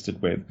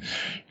registered with.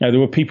 There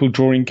were people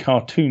drawing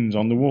cartoons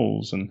on the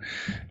walls, and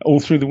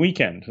all through the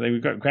weekend. They were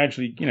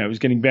gradually, it was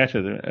getting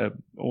better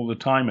all the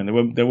time. And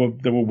there were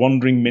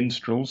wandering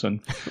minstrels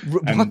and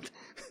what?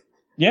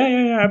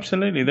 Yeah,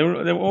 absolutely. There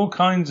were all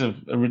kinds of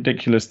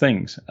ridiculous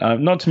things.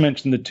 Not to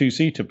mention the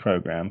two-seater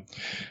program.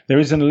 There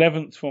is an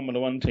 11th Formula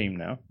One team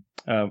now,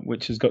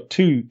 which has got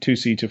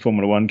two-seater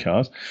Formula One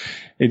cars.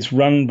 It's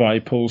run by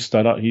Paul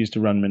Stoddart, who used to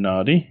run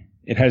Minardi.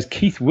 It has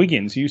Keith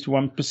Wiggins, who used to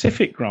run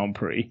Pacific Grand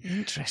Prix,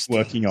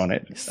 working on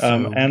it.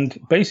 And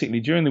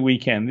basically, during the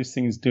weekend, this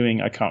thing is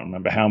doing, I can't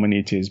remember how many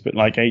it is, but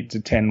like 8 to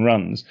 10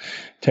 runs,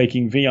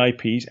 taking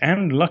VIPs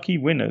and lucky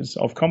winners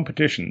of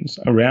competitions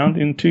around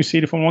in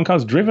two-seater Formula One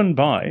cars, driven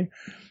by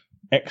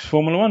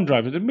ex-Formula One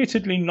drivers.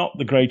 Admittedly, not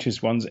the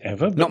greatest ones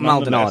ever. But not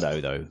Maldonado,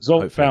 though.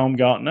 Zolt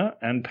Baumgartner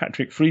and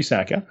Patrick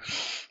Friesacker.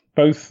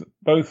 Both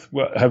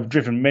have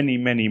driven many,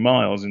 many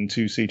miles in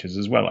two-seaters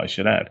as well, I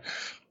should add.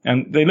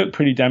 And they look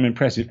pretty damn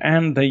impressive.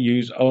 And they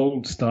use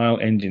old-style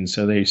engines,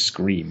 so they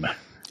scream.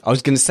 I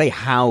was going to say,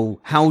 how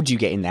do you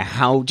get in there?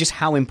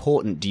 How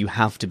important do you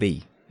have to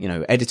be?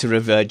 Editor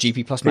of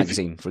GP Plus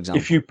magazine, for example.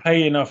 If you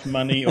pay enough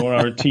money or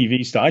are a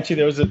TV star. Actually,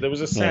 there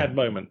was a sad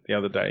moment the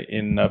other day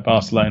in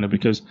Barcelona,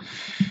 because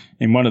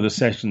in one of the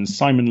sessions,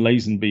 Simon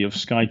Lazenby of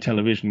Sky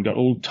Television got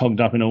all togged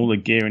up in all the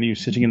gear, and he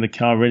was sitting in the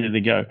car ready to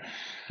go.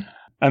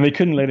 And they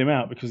couldn't let him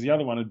out because the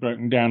other one had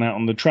broken down out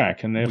on the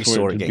track, and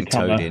therefore it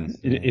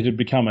had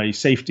become a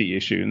safety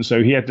issue. And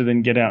so he had to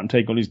then get out and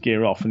take all his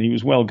gear off, and he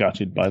was well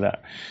gutted by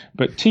that.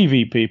 But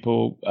TV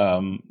people,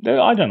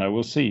 I don't know,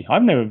 we'll see.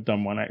 I've never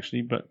done one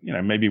actually, but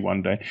maybe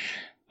one day.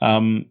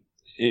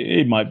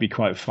 It might be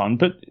quite fun.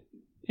 But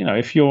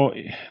if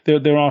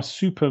there are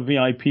super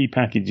VIP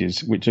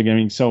packages which are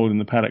getting sold in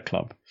the Paddock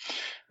Club,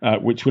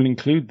 which will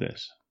include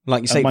this.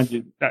 Like you say, mind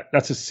you,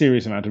 that's a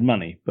serious amount of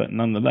money, but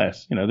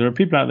nonetheless, there are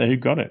people out there who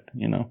got it,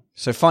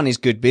 So fun is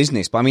good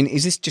business. But I mean,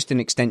 is this just an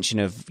extension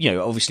of,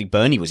 obviously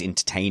Bernie was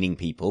entertaining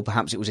people.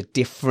 Perhaps it was a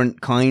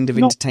different kind of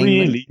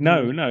entertainment?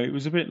 Not really. No. It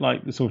was a bit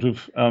like the sort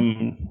of,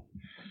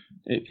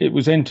 it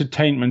was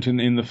entertainment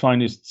in the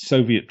finest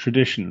Soviet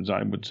traditions,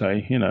 I would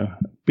say,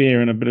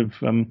 beer and a bit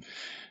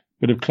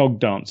of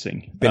clog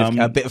dancing.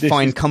 A bit of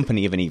fine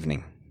company of an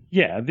evening.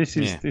 Yeah, this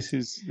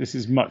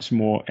is much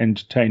more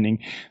entertaining.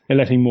 They're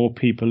letting more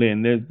people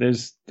in.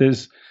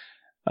 There's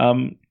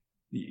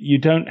you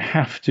don't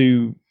have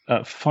to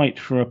fight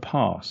for a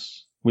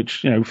pass,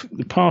 which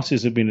the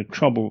passes have been a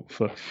trouble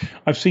for.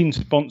 I've seen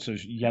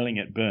sponsors yelling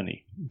at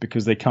Bernie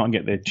because they can't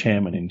get their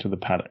chairman into the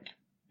paddock,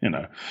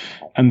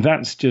 and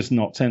that's just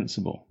not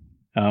sensible.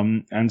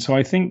 And so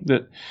I think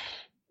that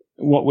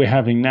what we're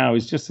having now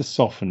is just a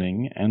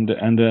softening and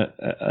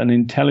an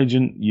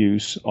intelligent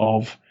use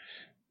of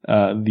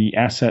the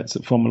assets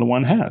that Formula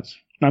One has.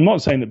 Now, I'm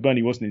not saying that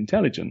Bernie wasn't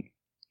intelligent,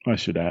 I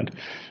should add.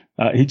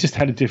 He just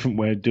had a different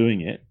way of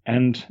doing it,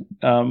 and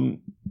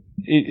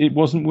it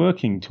wasn't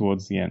working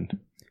towards the end.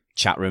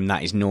 Chat room,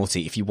 that is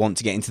naughty. If you want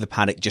to get into the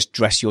paddock, just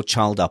dress your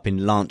child up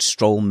in Lance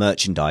Stroll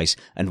merchandise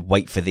and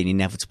wait for the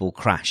inevitable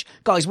crash.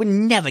 Guys, we're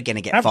never going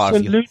to get far.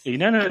 Absolutely.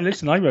 No,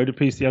 listen, I wrote a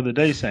piece the other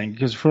day saying,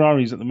 because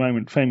Ferrari's at the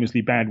moment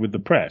famously bad with the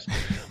press,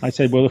 I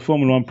said, well, the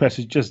Formula One press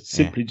is just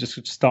simply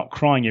just start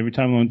crying every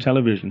time on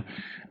television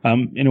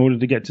in order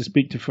to get to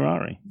speak to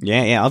Ferrari.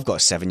 Yeah, I've got a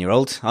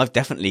 7-year-old. I've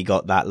definitely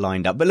got that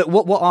lined up. But look,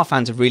 what our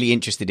fans are really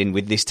interested in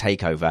with this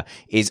takeover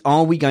is,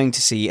 are we going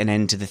to see an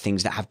end to the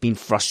things that have been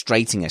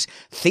frustrating us?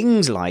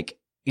 Things like,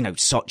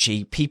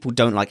 Sochi. People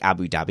don't like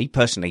Abu Dhabi.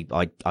 Personally,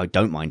 I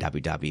don't mind Abu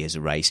Dhabi as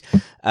a race.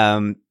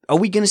 Are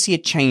we going to see a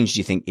change, do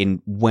you think,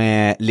 in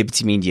where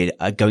Liberty Media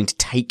are going to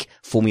take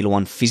Formula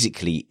One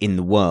physically in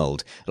the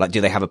world? Like, do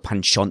they have a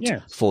penchant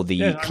for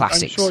the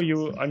classics?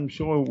 I'm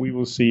sure we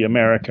will see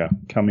America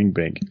coming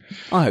big.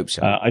 I hope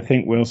so. I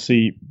think we'll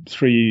see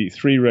three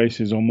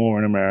races or more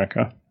in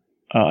America.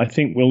 I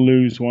think we'll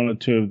lose one or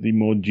two of the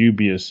more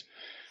dubious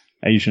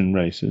Asian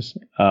races.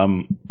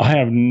 I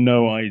have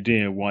no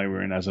idea why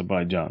we're in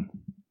Azerbaijan.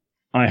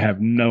 I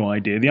have no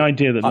idea. The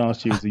idea that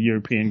last year was the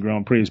European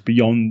Grand Prix is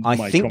beyond my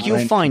comprehension. I think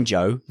you'll find,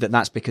 Joe, that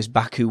that's because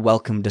Baku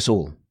welcomed us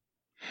all.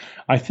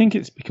 I think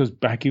it's because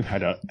Baku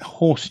had a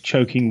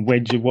horse-choking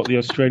wedge of what the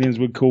Australians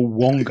would call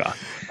Wonga,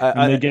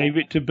 and they gave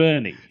it to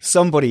Bernie.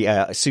 Somebody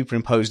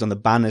superimposed on the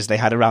banners they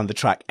had around the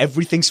track,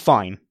 everything's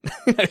fine.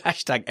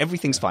 Hashtag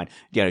everything's fine.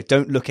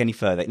 Don't look any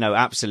further. No,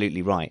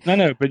 absolutely right.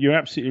 No, but you're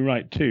absolutely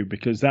right too,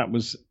 because that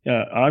was,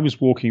 I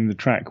was walking the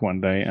track one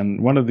day,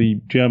 and one of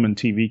the German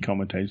TV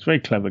commentators, very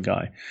clever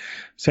guy,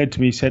 said to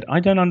me, I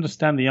don't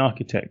understand the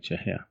architecture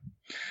here.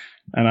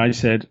 And I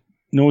said,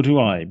 nor do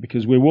I,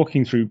 because we're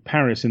walking through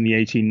Paris in the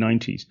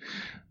 1890s,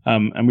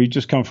 and we've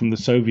just come from the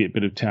Soviet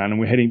bit of town,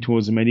 and we're heading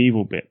towards the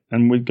medieval bit.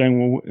 And we're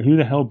going, well, who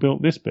the hell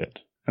built this bit?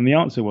 And the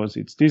answer was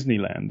it's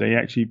Disneyland. They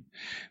actually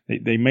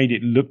they made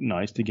it look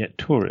nice to get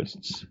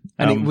tourists.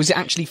 And was it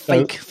actually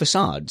fake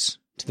facades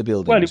to the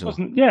buildings? Well, it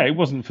wasn't. Yeah, it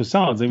wasn't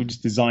facades. They were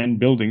just designed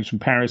buildings from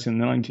Paris in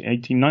the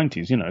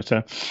 1890s. You know,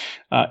 so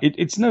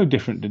it's no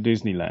different to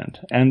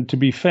Disneyland. And to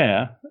be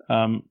fair,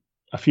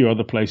 a few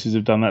other places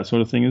have done that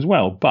sort of thing as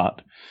well.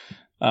 But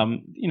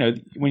you know,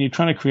 when you're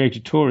trying to create a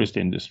tourist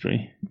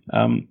industry,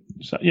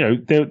 so, you know,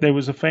 there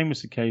was a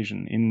famous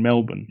occasion in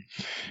Melbourne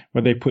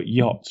where they put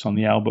yachts on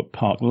the Albert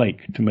Park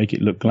Lake to make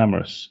it look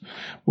glamorous,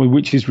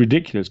 which is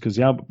ridiculous because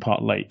the Albert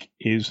Park Lake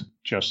is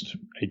just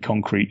a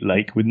concrete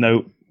lake with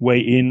no way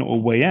in or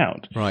way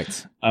out.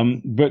 Right.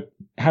 But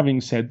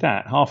having said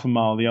that, half a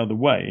mile the other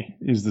way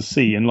is the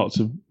sea and lots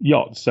of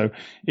yachts. So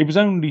it was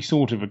only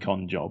sort of a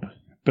con job.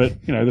 But,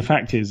 you know, the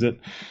fact is that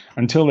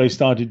until they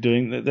started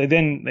doing that, they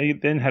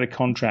then had a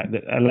contract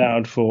that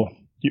allowed for,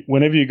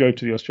 whenever you go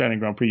to the Australian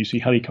Grand Prix, you see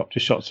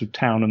helicopter shots of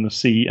town and the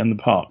sea and the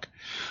park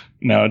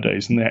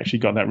nowadays. And they actually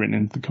got that written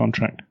into the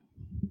contract.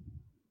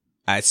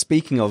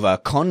 Speaking of a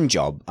con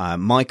job,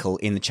 Michael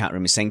in the chat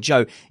room is saying,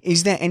 Joe,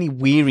 is there any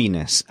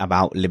weariness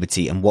about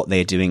Liberty and what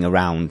they're doing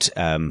around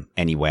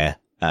anywhere?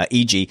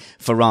 E.g.,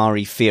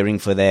 Ferrari fearing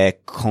for their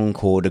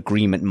Concorde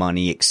agreement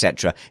money,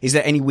 etc. Is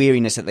there any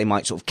weariness that they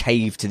might sort of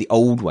cave to the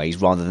old ways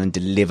rather than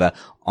deliver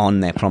on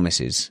their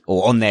promises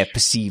or on their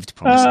perceived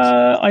promises?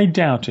 I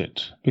doubt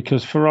it,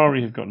 because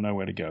Ferrari have got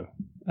nowhere to go.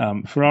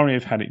 Ferrari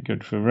have had it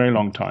good for a very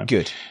long time.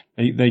 Good.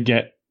 They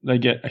get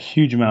a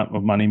huge amount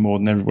of money, more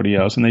than everybody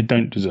else, and they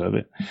don't deserve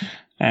it.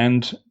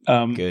 And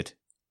good.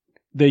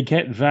 They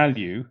get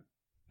value.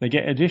 They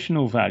get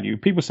additional value.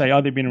 People say,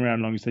 they've been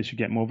around longest, they should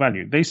get more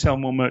value. They sell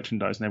more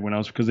merchandise than everyone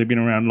else because they've been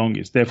around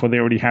longest. Therefore, they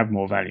already have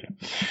more value.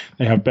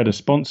 They have better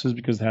sponsors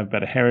because they have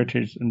better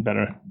heritage and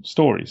better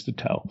stories to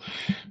tell.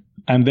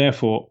 And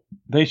therefore,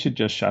 they should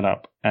just shut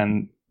up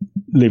and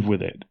live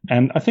with it.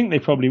 And I think they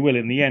probably will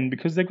in the end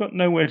because they've got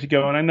nowhere to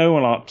go. And I know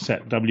I'll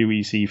upset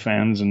WEC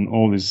fans and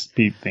all these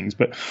things,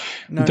 but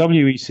no.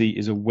 WEC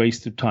is a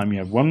waste of time. You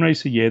have one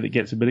race a year that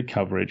gets a bit of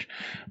coverage,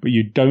 but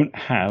you don't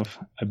have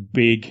a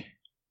big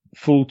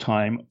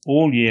full-time,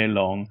 all year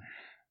long,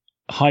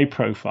 high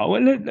profile.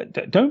 Well,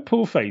 don't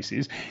pull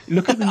faces.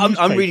 Look at the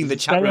I'm reading the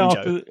chat room,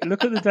 Joe.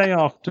 Look at the day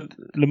after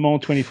Le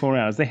Mans 24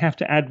 Hours. They have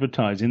to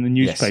advertise in the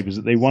newspapers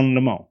that they won Le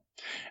Mans.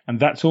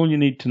 And that's all you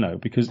need to know,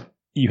 because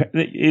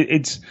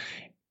it's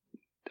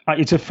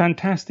a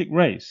fantastic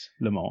race,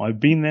 Le Mans.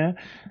 I've been there,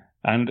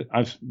 and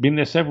I've been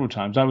there several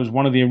times. I was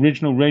one of the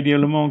original Radio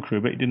Le Mans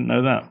crew, but you didn't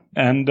know that.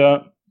 And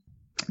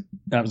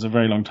that was a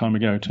very long time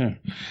ago too.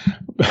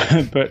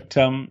 But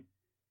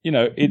you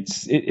know,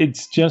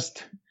 it's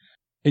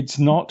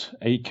not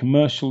a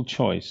commercial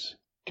choice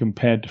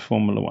compared to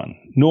Formula One,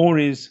 nor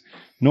is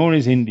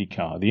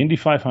IndyCar. The Indy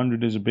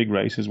 500 is a big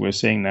race, as we're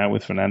seeing now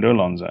with Fernando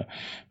Alonso.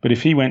 But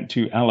if he went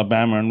to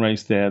Alabama and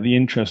raced there, the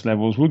interest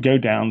levels would go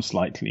down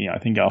slightly, I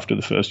think, after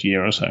the first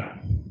year or so.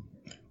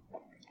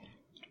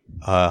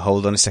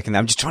 Hold on a second.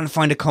 I'm just trying to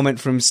find a comment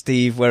from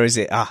Steve. Where is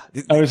it?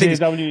 Is it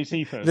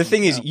WEC first? The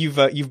thing is,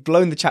 you've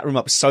blown the chat room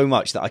up so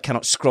much that I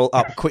cannot scroll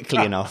up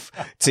quickly enough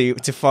to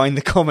find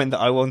the comment that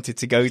I wanted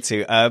to go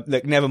to.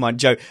 Look, never mind,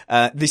 Joe.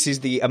 This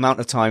is the amount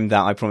of time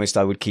that I promised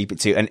I would keep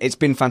it to, and it's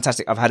been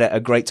fantastic. I've had a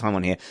great time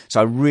on here, so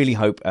I really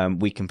hope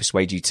we can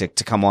persuade you to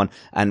come on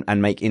and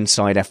make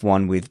Inside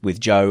F1 with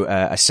Joe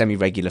a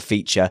semi-regular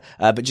feature.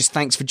 But just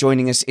thanks for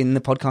joining us in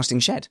the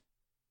podcasting shed.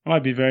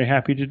 I'd be very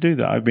happy to do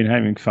that. I've been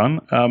having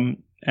fun,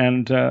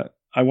 and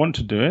I want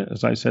to do it,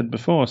 as I said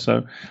before,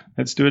 so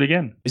let's do it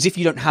again. As if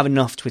you don't have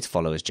enough Twitter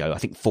followers, Joe. I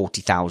think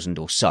 40,000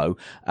 or so.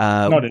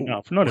 Not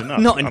enough. Not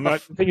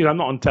enough. The thing is, I'm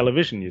not on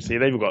television, you see.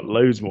 They've got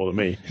loads more than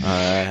me.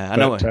 I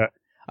know what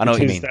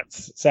you mean.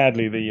 That's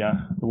sadly the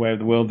way of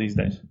the world these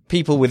days.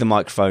 People with a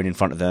microphone in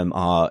front of them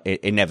are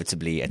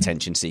inevitably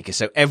attention seekers,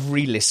 so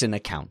every listener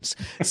counts.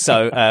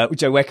 So,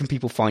 Joe, where can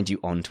people find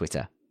you on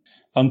Twitter?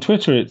 On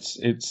Twitter, it's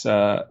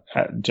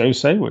at Joe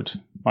Sayward,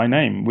 my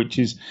name, which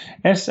is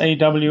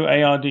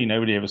Saward.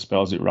 Nobody ever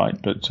spells it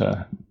right, but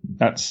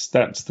that's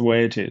the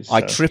way it is.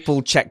 I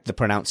triple checked the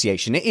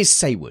pronunciation. It is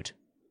Sayward.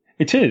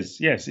 It is,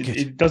 yes.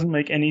 It doesn't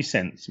make any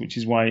sense, which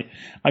is why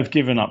I've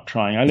given up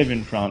trying. I live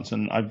in France,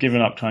 and I've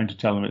given up trying to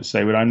tell them it's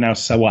Sayward. I'm now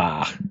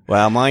Sawar.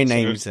 Well, my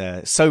name's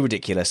so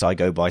ridiculous, I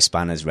go by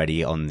Spanners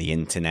Ready on the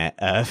internet.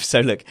 So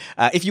look,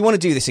 if you want to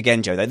do this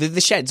again, Joe, though, the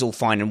shed's all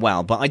fine and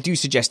well, but I do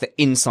suggest that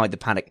Inside the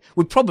Paddock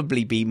would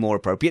probably be more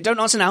appropriate. Don't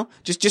answer now.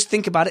 Just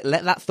think about it.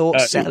 Let that thought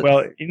settle.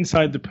 Well,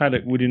 Inside the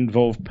Paddock would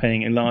involve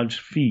paying large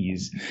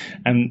fees,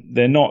 and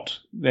they're not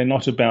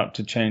about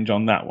to change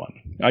on that one.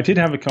 I did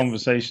have a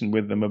conversation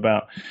with them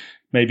about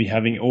maybe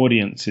having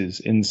audiences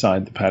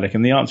inside the paddock,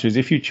 and the answer is,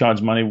 if you charge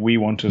money, we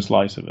want a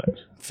slice of it.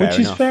 Which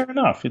is fair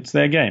enough. It's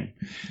their game.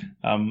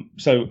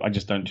 So I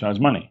just don't charge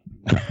money.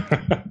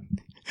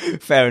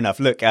 Fair enough.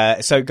 Look,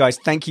 so guys,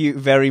 thank you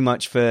very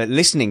much for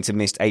listening to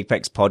Missed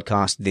Apex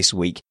podcast this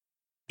week.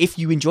 If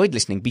you enjoyed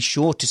listening, be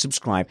sure to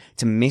subscribe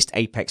to Missed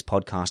Apex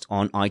Podcast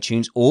on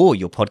iTunes or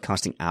your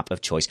podcasting app of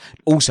choice.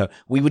 Also,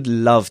 we would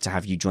love to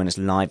have you join us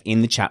live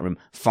in the chat room.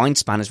 Find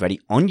Spanners Ready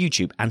on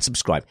YouTube and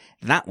subscribe.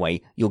 That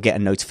way, you'll get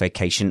a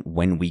notification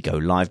when we go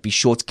live. Be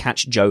sure to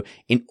catch Joe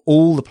in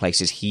all the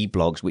places he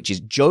blogs, which is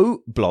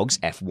Joe Blogs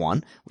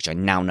F1, which I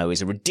now know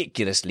is a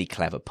ridiculously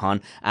clever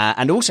pun.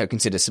 And also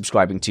consider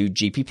subscribing to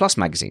GP Plus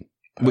magazine.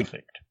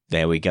 Perfect.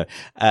 There we go.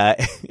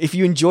 If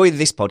you enjoy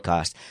this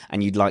podcast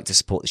and you'd like to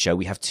support the show,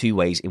 we have two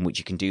ways in which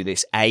you can do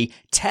this. A,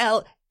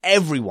 tell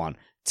everyone.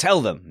 Tell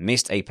them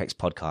Missed Apex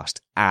Podcast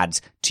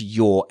adds to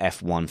your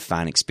F1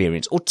 fan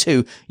experience. Or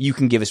two, you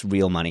can give us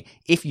real money.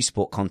 If you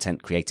support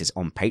content creators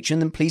on Patreon,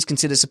 then please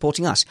consider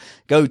supporting us.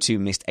 Go to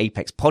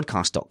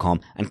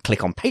missedapexpodcast.com and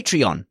click on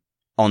Patreon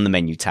on the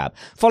menu tab.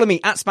 Follow me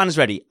at Spanners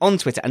Ready on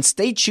Twitter and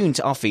stay tuned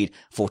to our feed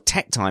for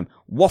Tech Time,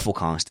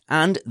 Wafflecast,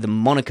 and the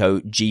Monaco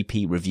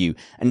GP review.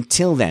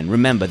 Until then,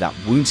 remember that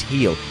wounds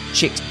heal,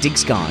 chicks dig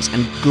scars,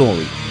 and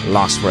glory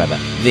lasts forever.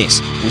 This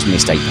was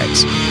Missed Apex.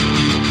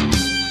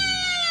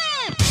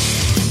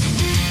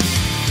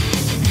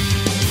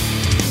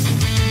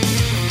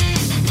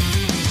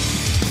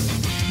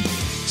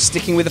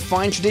 Sticking with a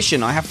fine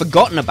tradition, I have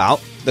forgotten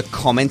about the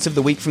comment of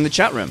the week from the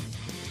chat room.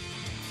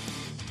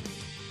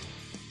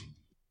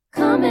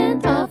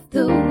 Comment of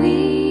the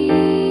week.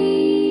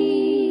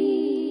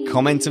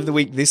 Comment of the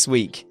week this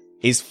week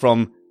is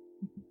from,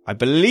 I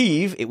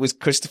believe it was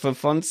Christopher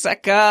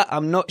Fonseca.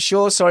 I'm not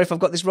sure. Sorry if I've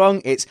got this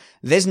wrong. It's,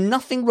 there's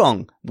nothing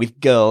wrong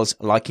with girls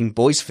liking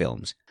boys'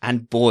 films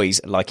and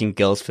boys liking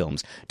girls'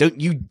 films.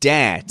 Don't you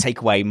dare take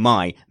away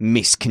my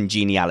Miss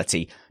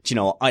Congeniality. Do you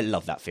know what? I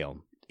love that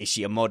film. Is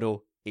she a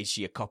model? Is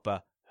she a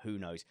copper? Who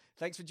knows?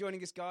 Thanks for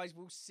joining us, guys.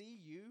 We'll see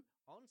you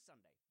on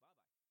Sunday.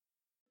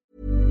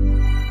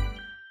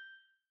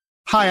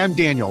 Hi, I'm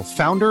Daniel,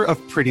 founder of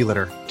Pretty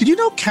Litter. Did you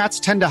know cats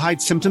tend to hide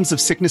symptoms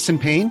of sickness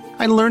and pain?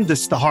 I learned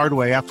this the hard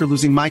way after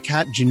losing my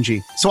cat,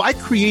 Gingy. So I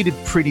created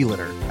Pretty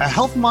Litter, a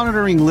health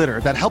monitoring litter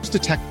that helps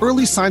detect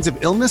early signs of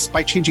illness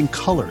by changing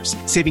colors,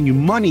 saving you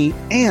money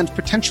and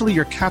potentially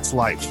your cat's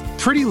life.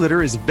 Pretty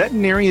Litter is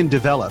veterinarian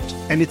developed,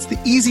 and it's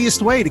the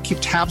easiest way to keep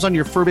tabs on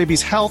your fur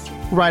baby's health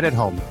right at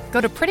home.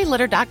 Go to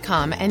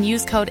prettylitter.com and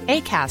use code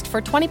ACAST for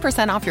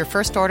 20% off your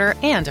first order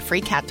and a free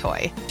cat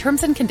toy.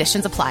 Terms and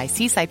conditions apply.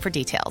 See site for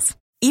details.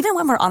 Even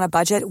when we're on a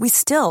budget, we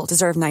still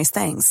deserve nice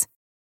things.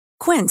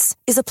 Quince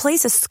is a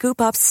place to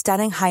scoop up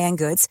stunning high-end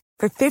goods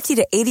for 50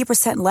 to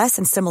 80% less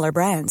than similar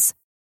brands.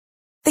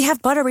 They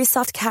have buttery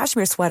soft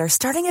cashmere sweaters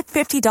starting at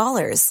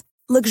 $50,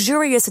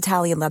 luxurious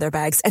Italian leather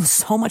bags, and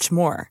so much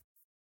more.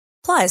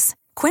 Plus,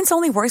 Quince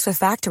only works with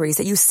factories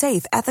that use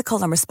safe,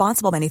 ethical, and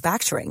responsible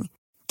manufacturing.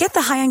 Get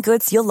the high-end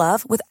goods you'll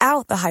love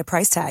without the high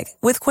price tag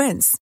with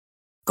Quince.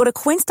 Go to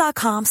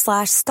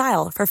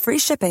quince.com/style for free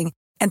shipping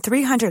and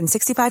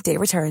 365-day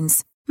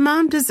returns.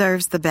 Mom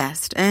deserves the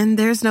best, and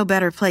there's no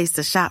better place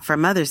to shop for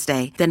Mother's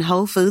Day than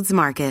Whole Foods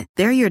Market.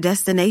 They're your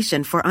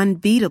destination for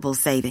unbeatable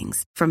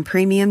savings, from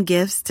premium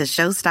gifts to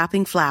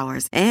show-stopping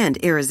flowers and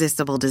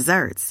irresistible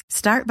desserts.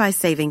 Start by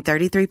saving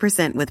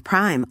 33% with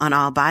Prime on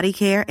all body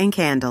care and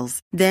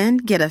candles. Then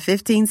get a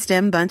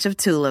 15-stem bunch of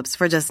tulips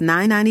for just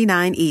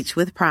 $9.99 each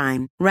with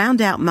Prime.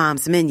 Round out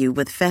Mom's menu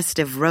with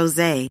festive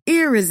rosé,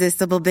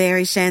 irresistible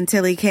berry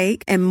chantilly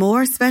cake, and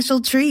more special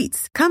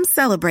treats. Come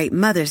celebrate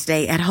Mother's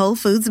Day at Whole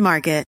Foods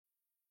Market.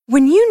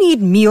 When you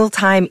need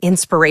mealtime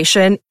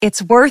inspiration,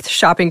 it's worth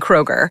shopping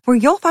Kroger, where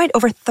you'll find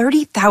over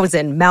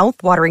 30,000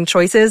 mouth-watering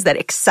choices that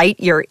excite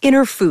your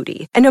inner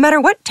foodie. And no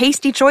matter what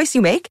tasty choice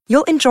you make,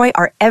 you'll enjoy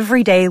our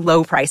everyday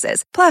low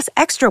prices, plus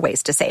extra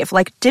ways to save,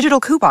 like digital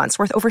coupons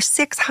worth over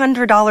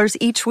 $600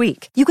 each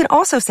week. You can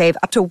also save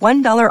up to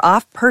 $1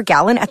 off per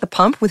gallon at the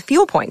pump with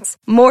fuel points.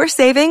 More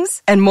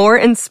savings and more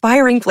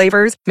inspiring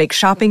flavors make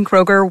shopping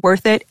Kroger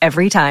worth it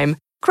every time.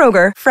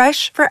 Kroger,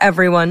 fresh for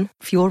everyone.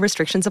 Fuel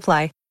restrictions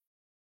apply.